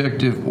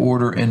objective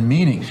order and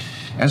meaning.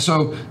 And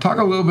so talk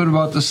a little bit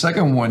about the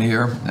second one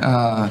here,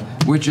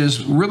 which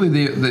is really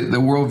the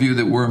worldview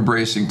that we're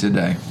embracing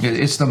today.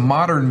 It's the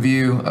modern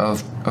view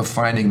of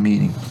finding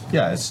meaning.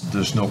 Yeah,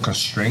 there's no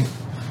constraint.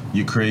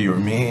 You create your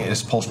meaning.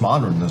 It's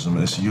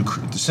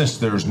postmodernism. Since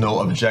there's no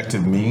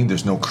objective meaning,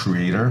 there's no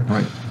creator.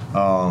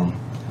 Right.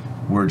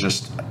 We're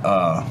just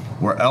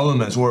we're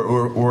elements.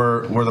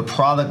 We're the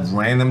product,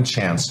 random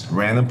chance,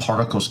 random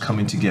particles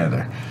coming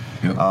together.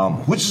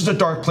 Yep. Which is a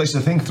dark place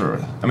to think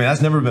through. I mean,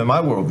 that's never been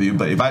my worldview,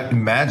 but if I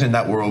imagine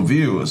that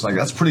worldview, it's like,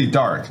 that's pretty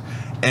dark.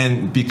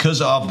 And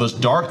because of this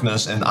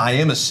darkness, and I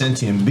am a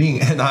sentient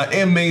being, and I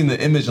am made in the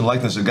image and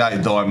likeness of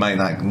God, though I might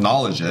not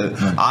acknowledge it,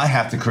 right, I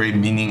have to create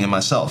meaning in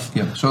myself.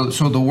 Yeah. So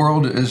the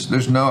world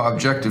there's no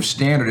objective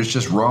standard. It's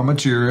just raw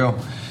material.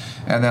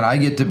 And then I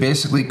get to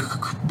basically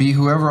be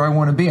whoever I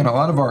want to be. And a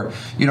lot of our,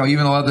 even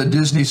a lot of the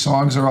Disney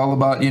songs are all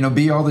about,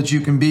 be all that you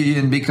can be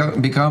and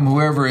become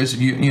whoever it is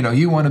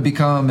you want to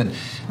become. And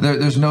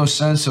there's no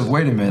sense of,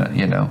 wait a minute,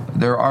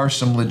 there are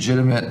some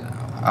legitimate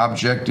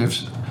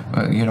objectives,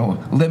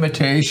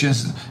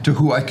 limitations to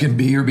who I can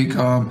be or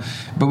become.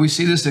 But we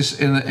see this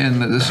in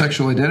the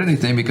sexual identity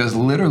thing, because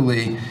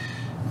literally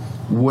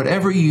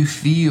whatever you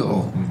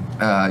feel,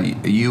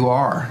 you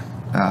are.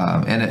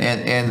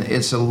 And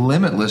it's a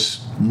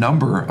limitless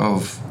number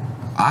of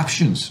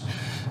options.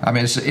 I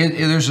mean,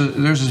 there's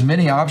as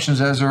many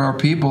options as there are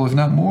people, if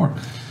not more.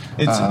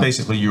 It's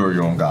basically you're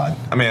your own God.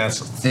 I mean, that's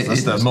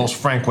the most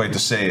frank way to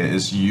say it,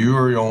 is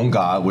you're your own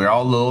God. We're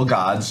all little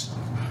gods,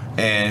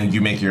 and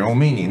you make your own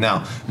meaning.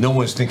 Now, no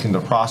one's thinking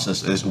the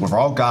process is, we're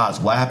all gods.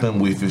 What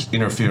happened if we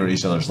interfere in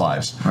each other's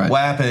lives? Right.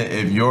 What happened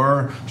if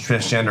your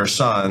transgender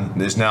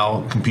son is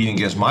now competing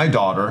against my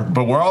daughter?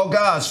 But we're all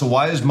gods, so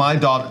why is my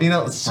daughter?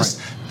 It's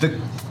just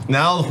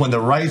now when the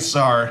rights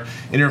are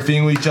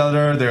interfering with each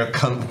other, they're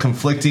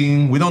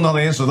conflicting. We don't know how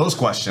to answer those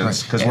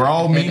questions because we're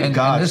all meeting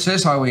God. And this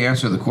is how we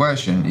answer the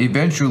question.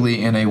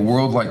 Eventually, in a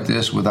world like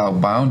this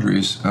without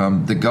boundaries,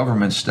 the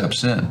government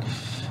steps in.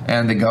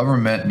 And the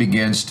government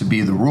begins to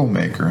be the rule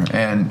maker,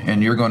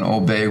 and you're going to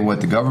obey what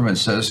the government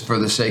says for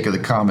the sake of the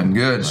common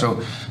good.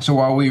 Right. So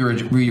while we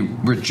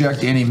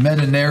reject any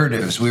meta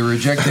narratives, we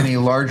reject any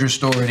larger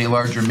story, any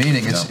larger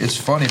meaning. It's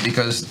funny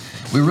because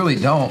we really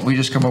don't. We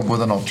just come up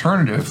with an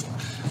alternative,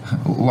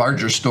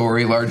 larger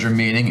story, larger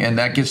meaning, and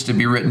that gets to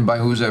be written by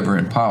who's ever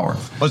in power.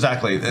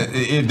 Exactly.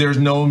 If there's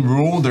no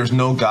rule, there's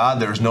no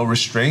God, there's no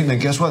restraint, then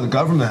guess what? The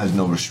government has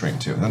no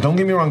restraint too. Now, don't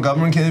get me wrong,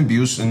 government can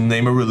abuse in the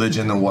name of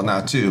religion and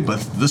whatnot too,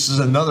 but this is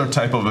another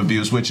type of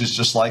abuse, which is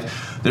just like,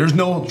 there's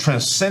no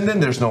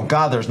transcendent, there's no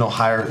God, there's no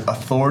higher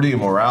authority or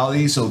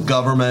morality, so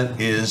government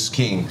is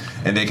king,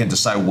 and they can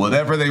decide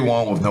whatever they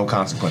want with no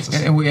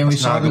consequences. And we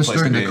saw this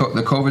during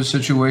the COVID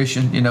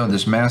situation,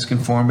 this mass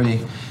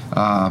conformity,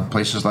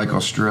 places like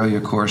Australia,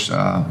 of course,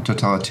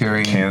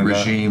 totalitarian Canada.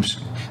 Regimes.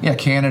 Yeah,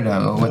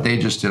 Canada, what they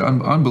just did,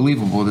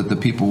 unbelievable that the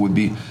people would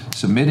be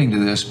submitting to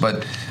this.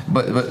 But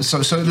so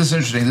this is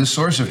interesting. This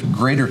source of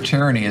greater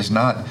tyranny is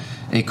not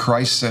a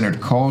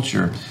Christ-centered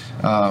culture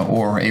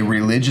or a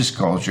religious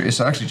culture.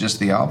 It's actually just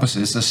the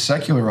opposite. It's a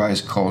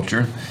secularized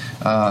culture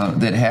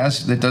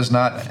that does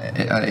not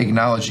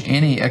acknowledge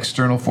any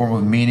external form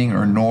of meaning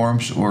or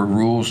norms or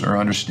rules or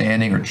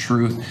understanding or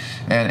truth,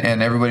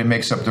 and everybody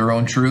makes up their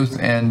own truth,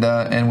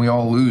 and we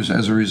all lose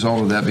as a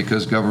result of that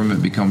because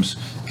government becomes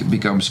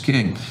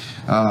king.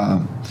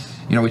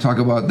 We talk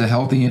about the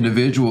healthy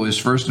individual is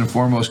first and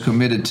foremost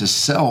committed to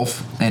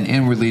self and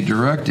inwardly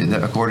directed,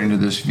 according to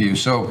this view.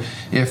 So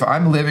if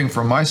I'm living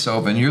for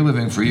myself and you're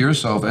living for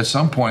yourself, at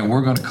some point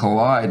we're going to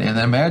collide. And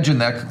imagine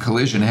that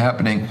collision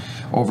happening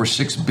over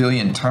 6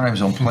 billion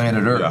times on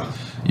planet Earth. Yeah.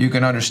 You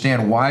can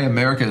understand why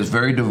America is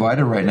very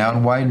divided right now,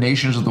 and why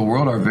nations of the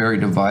world are very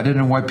divided,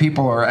 and why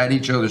people are at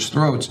each other's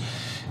throats.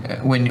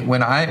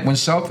 When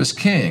self is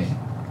king,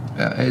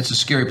 it's a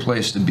scary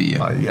place to be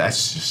in. I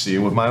see it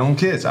with my own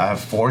kids. I have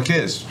 4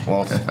 kids.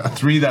 Well,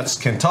 3 that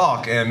can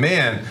talk, and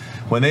man,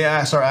 when they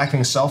start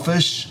acting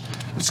selfish,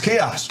 it's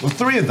chaos with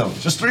 3 of them,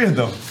 just 3 of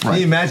them. Right. Can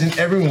you imagine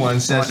everyone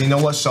says, you know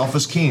what, self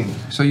is king.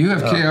 So you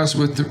have chaos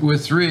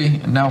with 3,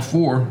 and now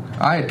 4.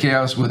 I had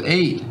chaos with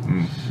 8.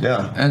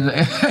 Yeah. And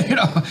you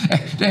know,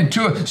 and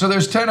 2. So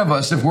there's 10 of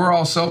us. If we're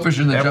all selfish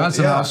in the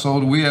Johnson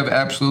household, we have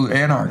absolute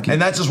anarchy.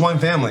 And that's just one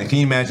family. Can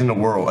you imagine a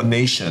world, a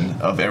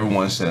nation of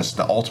everyone says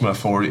the ultimate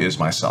authority is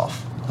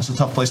myself? That's a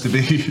tough place to be.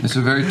 It's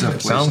a very tough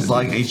place. Sounds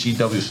like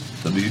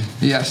HEW.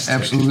 Yes,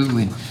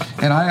 absolutely.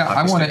 And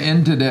I want to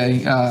end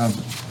today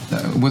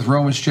with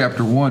Romans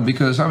chapter 1,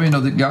 because I know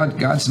that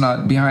God's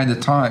not behind the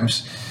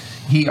times.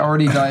 He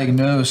already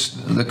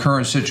diagnosed the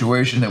current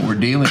situation that we're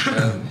dealing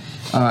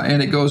with.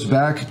 And it goes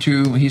back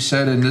to, he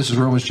said, and this is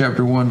Romans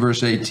chapter 1,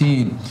 verse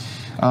 18,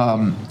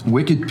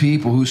 wicked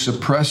people who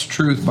suppress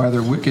truth by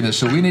their wickedness.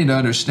 So we need to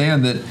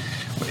understand that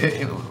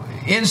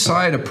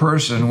inside a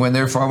person, when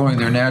they're following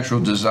their natural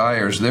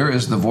desires, there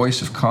is the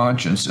voice of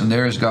conscience, and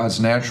there is God's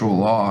natural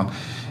law.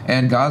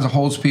 And God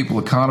holds people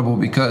accountable,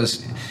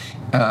 because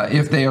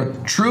if they are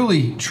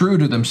truly true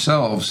to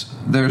themselves,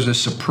 there's a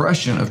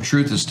suppression of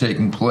truth that's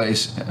taking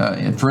place.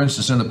 And for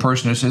instance, in the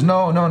person who says,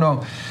 no,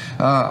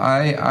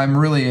 I'm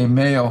really a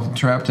male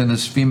trapped in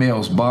this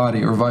female's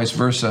body, or vice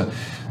versa,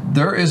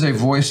 there is a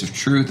voice of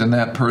truth in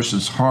that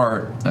person's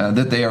heart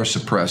that they are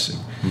suppressing.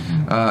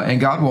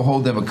 And God will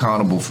hold them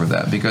accountable for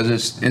that, because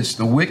it's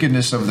the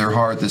wickedness of their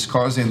heart that's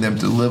causing them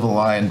to live a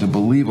lie and to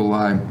believe a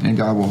lie, and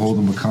God will hold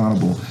them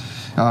accountable.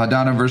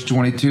 Down in verse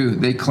 22,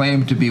 they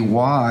claimed to be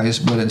wise,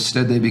 but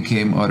instead they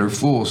became utter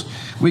fools.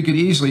 We could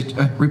easily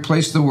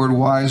replace the word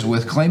wise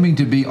with claiming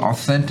to be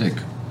authentic,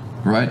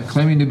 right?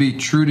 Claiming to be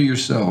true to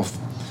yourself.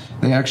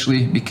 They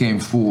actually became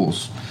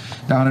fools.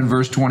 Down in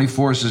verse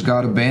 24, it says,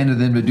 God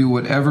abandoned them to do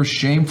whatever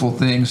shameful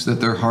things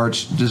that their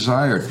hearts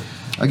desired.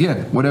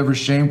 Again, whatever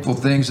shameful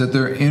things that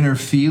their inner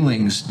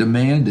feelings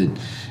demanded.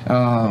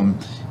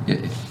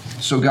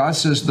 So God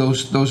says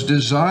those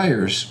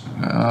desires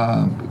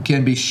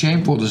can be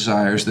shameful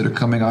desires that are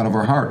coming out of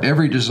our heart.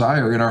 Every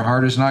desire in our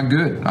heart is not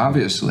good,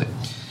 obviously.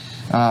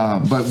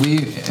 But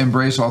we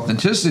embrace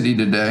authenticity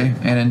today,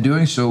 and in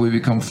doing so, we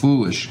become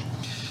foolish.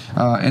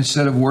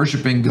 Instead of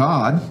worshiping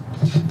God,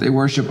 they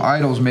worship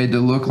idols made to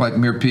look like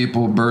mere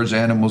people, birds,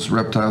 animals,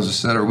 reptiles,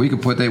 etc. We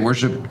could put they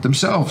worship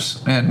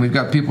themselves. And we've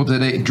got people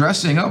today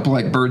dressing up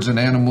like birds and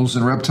animals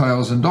and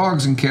reptiles and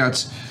dogs and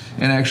cats,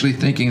 and actually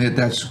thinking that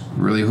that's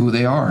really who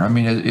they are. I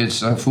mean,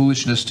 it's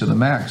foolishness to the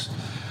max.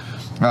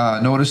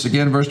 Notice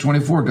again, verse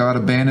 24, God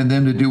abandoned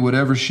them to do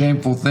whatever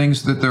shameful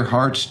things that their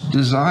hearts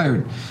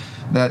desired.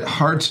 That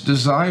heart's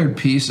desired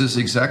piece is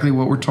exactly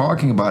what we're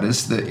talking about.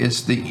 It's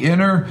the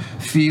inner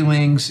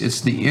feelings,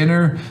 it's the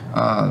inner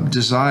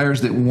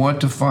desires that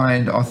want to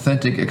find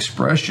authentic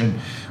expression,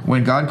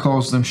 when God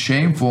calls them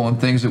shameful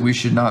and things that we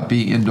should not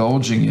be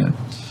indulging in.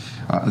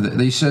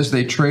 He says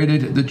they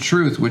traded the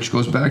truth, which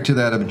goes back to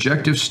that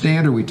objective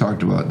standard we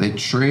talked about. They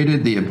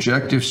traded the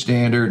objective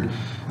standard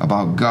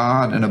about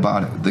God and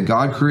about the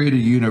God-created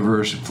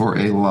universe for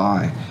a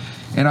lie.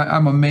 And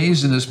I'm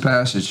amazed in this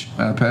passage,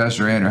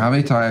 Pastor Andrew, how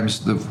many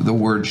times the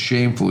word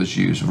shameful is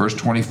used. Verse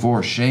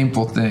 24,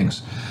 shameful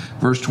things.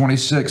 Verse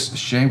 26,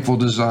 shameful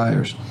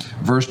desires.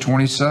 Verse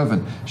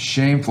 27,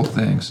 shameful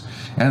things.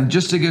 And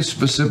just to get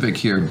specific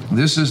here,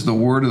 this is the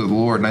word of the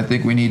Lord, and I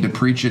think we need to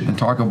preach it and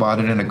talk about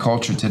it in a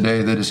culture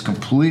today that is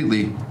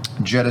completely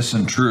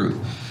jettisoned truth.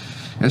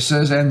 It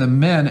says, and the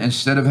men,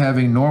 instead of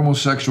having normal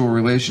sexual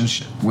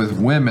relations with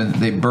women,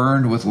 they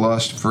burned with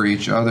lust for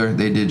each other.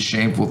 They did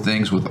shameful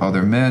things with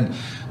other men.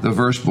 The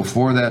verse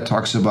before that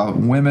talks about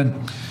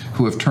women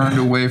who have turned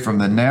away from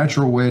the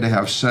natural way to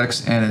have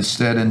sex and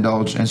instead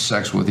indulge in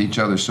sex with each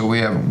other. So we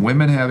have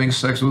women having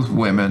sex with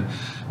women,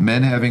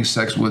 men having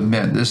sex with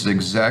men. This is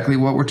exactly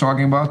what we're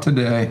talking about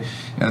today.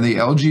 And the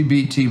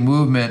LGBT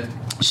movement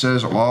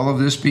says all of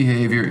this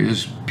behavior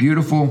is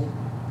beautiful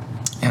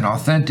and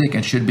authentic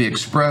and should be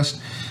expressed,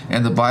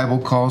 and the Bible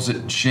calls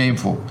it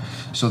shameful.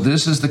 So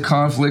this is the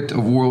conflict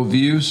of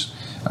worldviews,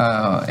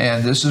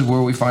 and this is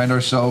where we find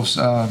ourselves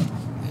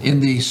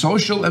in the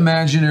social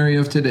imaginary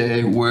of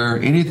today,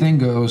 where anything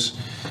goes,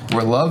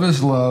 where love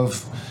is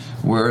love,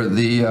 where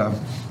the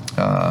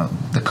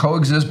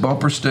coexist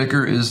bumper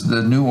sticker is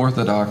the new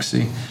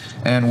orthodoxy,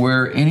 and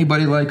where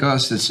anybody like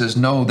us that says,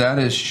 no, that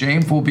is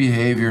shameful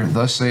behavior,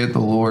 thus saith the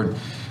Lord,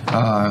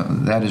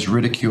 that is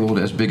ridiculed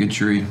as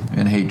bigotry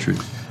and hatred.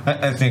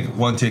 I think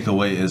one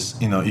takeaway is,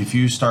 if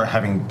you start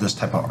having this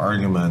type of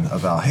argument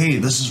about, hey,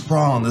 this is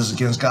wrong, this is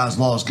against God's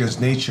laws,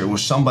 against nature,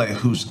 with somebody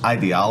whose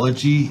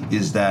ideology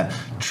is that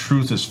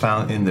truth is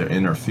found in their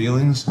inner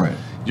feelings, right,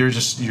 you're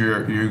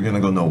going to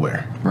go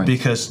nowhere. Right.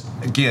 Because,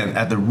 again,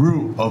 at the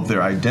root of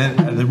their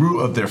identity, at the root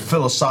of their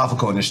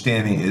philosophical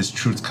understanding is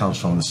truth comes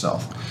from the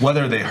self.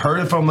 Whether they heard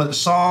it from a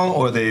song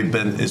or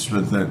it's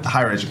with the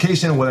higher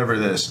education, whatever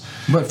it is.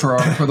 But for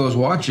those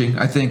watching,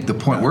 I think the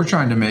point we're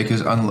trying to make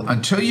is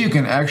until you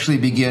can actually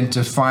begin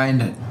to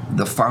find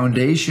the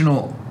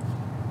foundational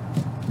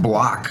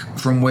block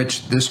from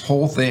which this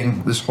whole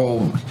thing, this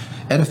whole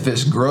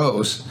edifice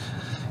grows.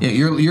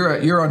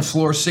 You're on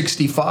floor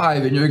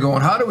 65 and you're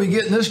going, how do we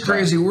get in this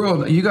crazy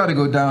world? You got to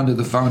go down to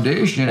the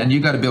foundation and you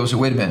got to be able to say,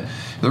 wait a minute.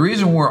 The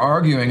reason we're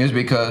arguing is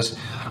because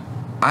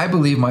I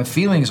believe my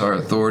feelings are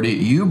authority.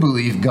 You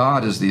believe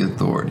God is the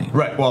authority.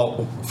 Right.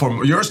 Well,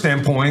 from your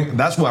standpoint,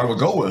 that's what I would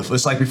go with.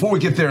 It's like, before we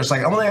get there, it's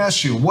like, I'm going to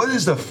ask you, what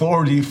is the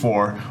authority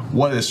for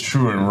what is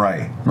true and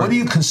right? What do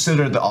you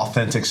consider the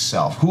authentic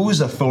self? Who is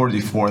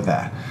authority for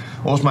that?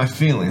 What was my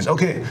feelings?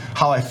 Okay,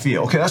 how I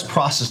feel. Okay, let's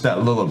process that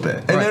a little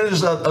bit. And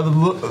there's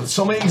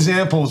so many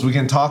examples we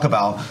can talk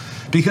about,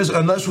 because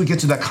unless we get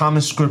to that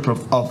common script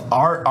of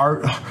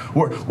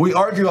we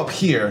argue up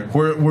here,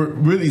 we're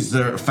really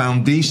the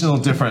foundational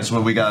difference where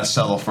we got to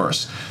settle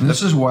first. And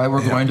this is why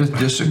we're going to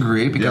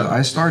disagree, because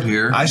I start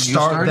here. I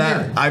start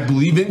that. Here. I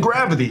believe in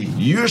gravity.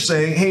 You're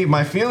saying, hey,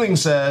 my feeling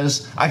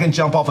says I can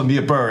jump off and be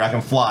a bird. I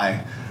can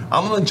fly.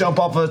 I'm going to jump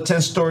off a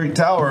 10-story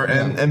tower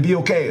and be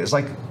okay. It's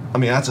like, I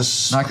mean,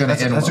 that's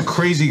a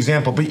crazy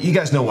example, but you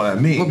guys know what I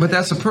mean. Well, but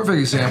that's a perfect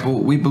example.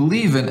 We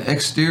believe in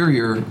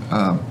exterior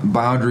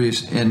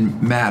boundaries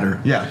in matter.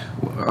 Yeah.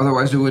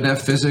 Otherwise, we wouldn't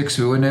have physics,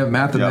 we wouldn't have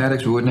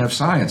mathematics, we wouldn't have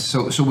science.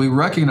 So we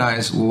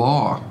recognize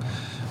law.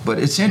 But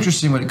it's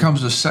interesting when it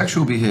comes to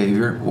sexual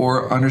behavior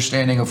or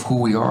understanding of who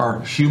we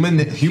are. Human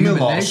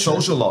law, nature.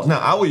 Social law. Now,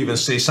 I would even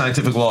say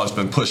scientific law has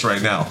been pushed right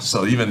now.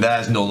 So even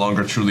that is no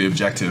longer truly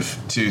objective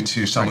to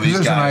some of these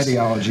guys.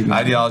 There's an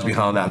ideology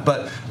behind that.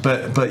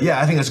 But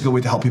yeah, I think that's a good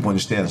way to help people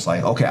understand. It's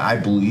like, okay, I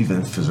believe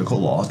in physical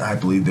laws. I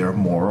believe there are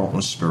moral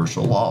and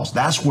spiritual laws.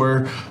 That's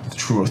where the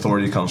true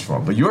authority comes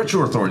from. But your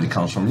true authority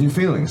comes from your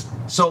feelings.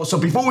 So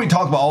before we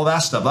talk about all that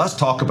stuff, let's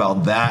talk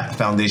about that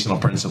foundational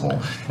principle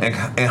and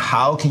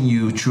how can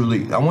you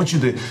truly, I want you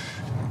to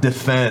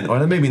defend,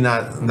 or maybe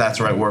not that's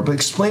the right word, but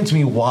explain to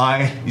me,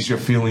 why is your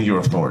feeling your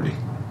authority?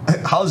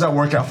 How does that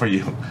work out for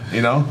you?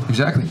 You know?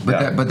 Exactly.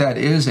 But that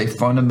is a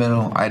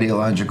fundamental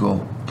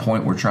ideological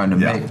point we're trying to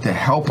make to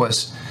help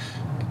us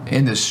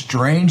in this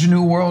strange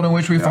new world in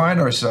which we find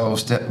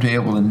ourselves, to be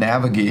able to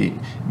navigate,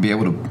 be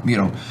able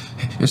to,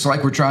 it's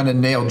like we're trying to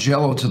nail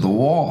Jello to the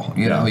wall.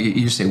 You know,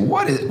 you say,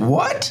 what?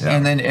 Yeah.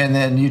 And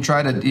then you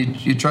try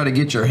to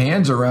get your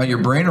hands around, your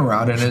brain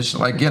around it, and it's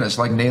like, again, it's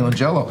like nailing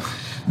Jello.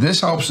 This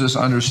helps us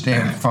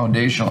understand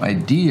foundational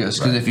ideas,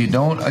 because if you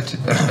don't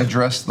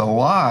address the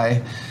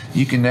lie,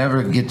 you can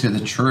never get to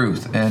the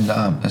truth.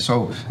 And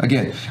so,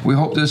 again, we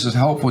hope this is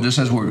helpful, just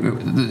as we're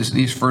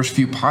these first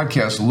few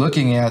podcasts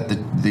looking at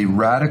the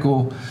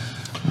radical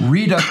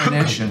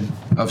redefinition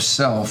of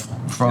self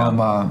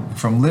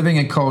from living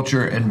in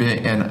culture and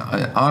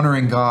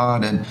honoring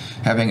God and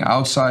having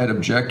outside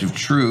objective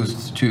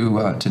truth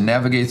to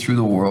navigate through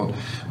the world,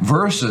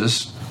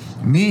 versus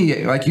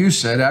me, like you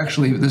said.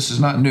 Actually, this is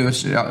not new.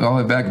 It's all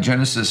the way back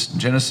Genesis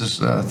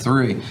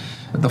 3.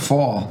 The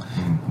fall,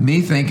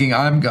 me thinking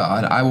I'm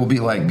God, I will be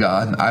like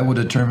God, I will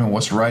determine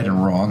what's right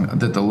and wrong,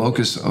 that the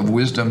locus of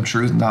wisdom,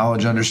 truth,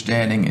 knowledge,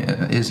 understanding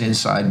is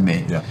inside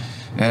me. Yeah.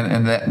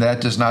 And that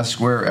does not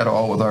square at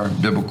all with our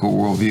biblical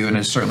worldview, and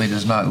it certainly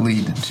does not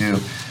lead to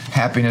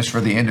happiness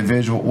for the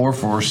individual or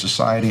for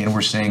society, and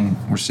we're seeing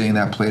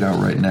that played out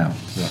right now.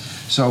 Yeah.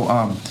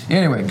 So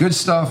anyway, good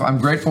stuff. I'm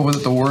grateful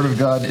that the Word of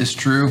God is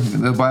true.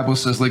 The Bible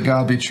says, let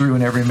God be true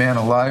and every man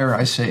a liar.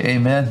 I say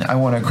amen. I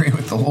want to agree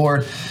with the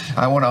Lord.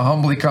 I want to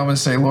humbly come and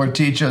say, Lord,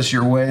 teach us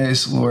your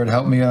ways. Lord,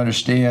 help me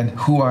understand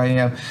who I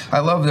am. I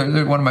love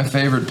that one of my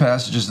favorite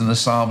passages in the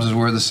Psalms is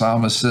where the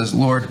psalmist says,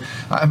 Lord,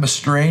 I'm a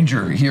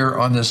stranger here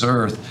on this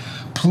earth.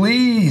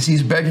 Please,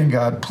 he's begging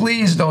God,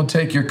 please don't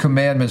take your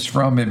commandments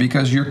from me,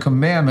 because your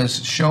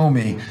commandments show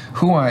me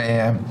who I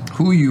am,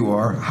 who you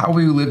are, how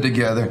we live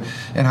together,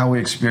 and how we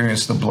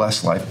experience the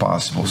blessed life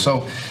possible.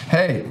 So,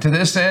 hey, to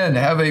this end,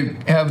 have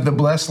the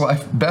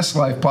best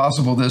life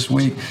possible this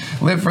week.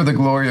 Live for the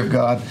glory of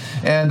God,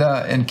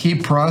 and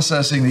keep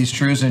processing these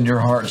truths in your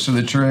heart so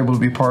that you're able to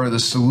be part of the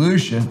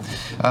solution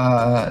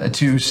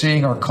to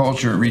seeing our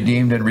culture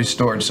redeemed and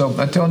restored. So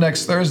until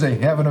next Thursday,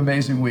 have an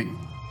amazing week.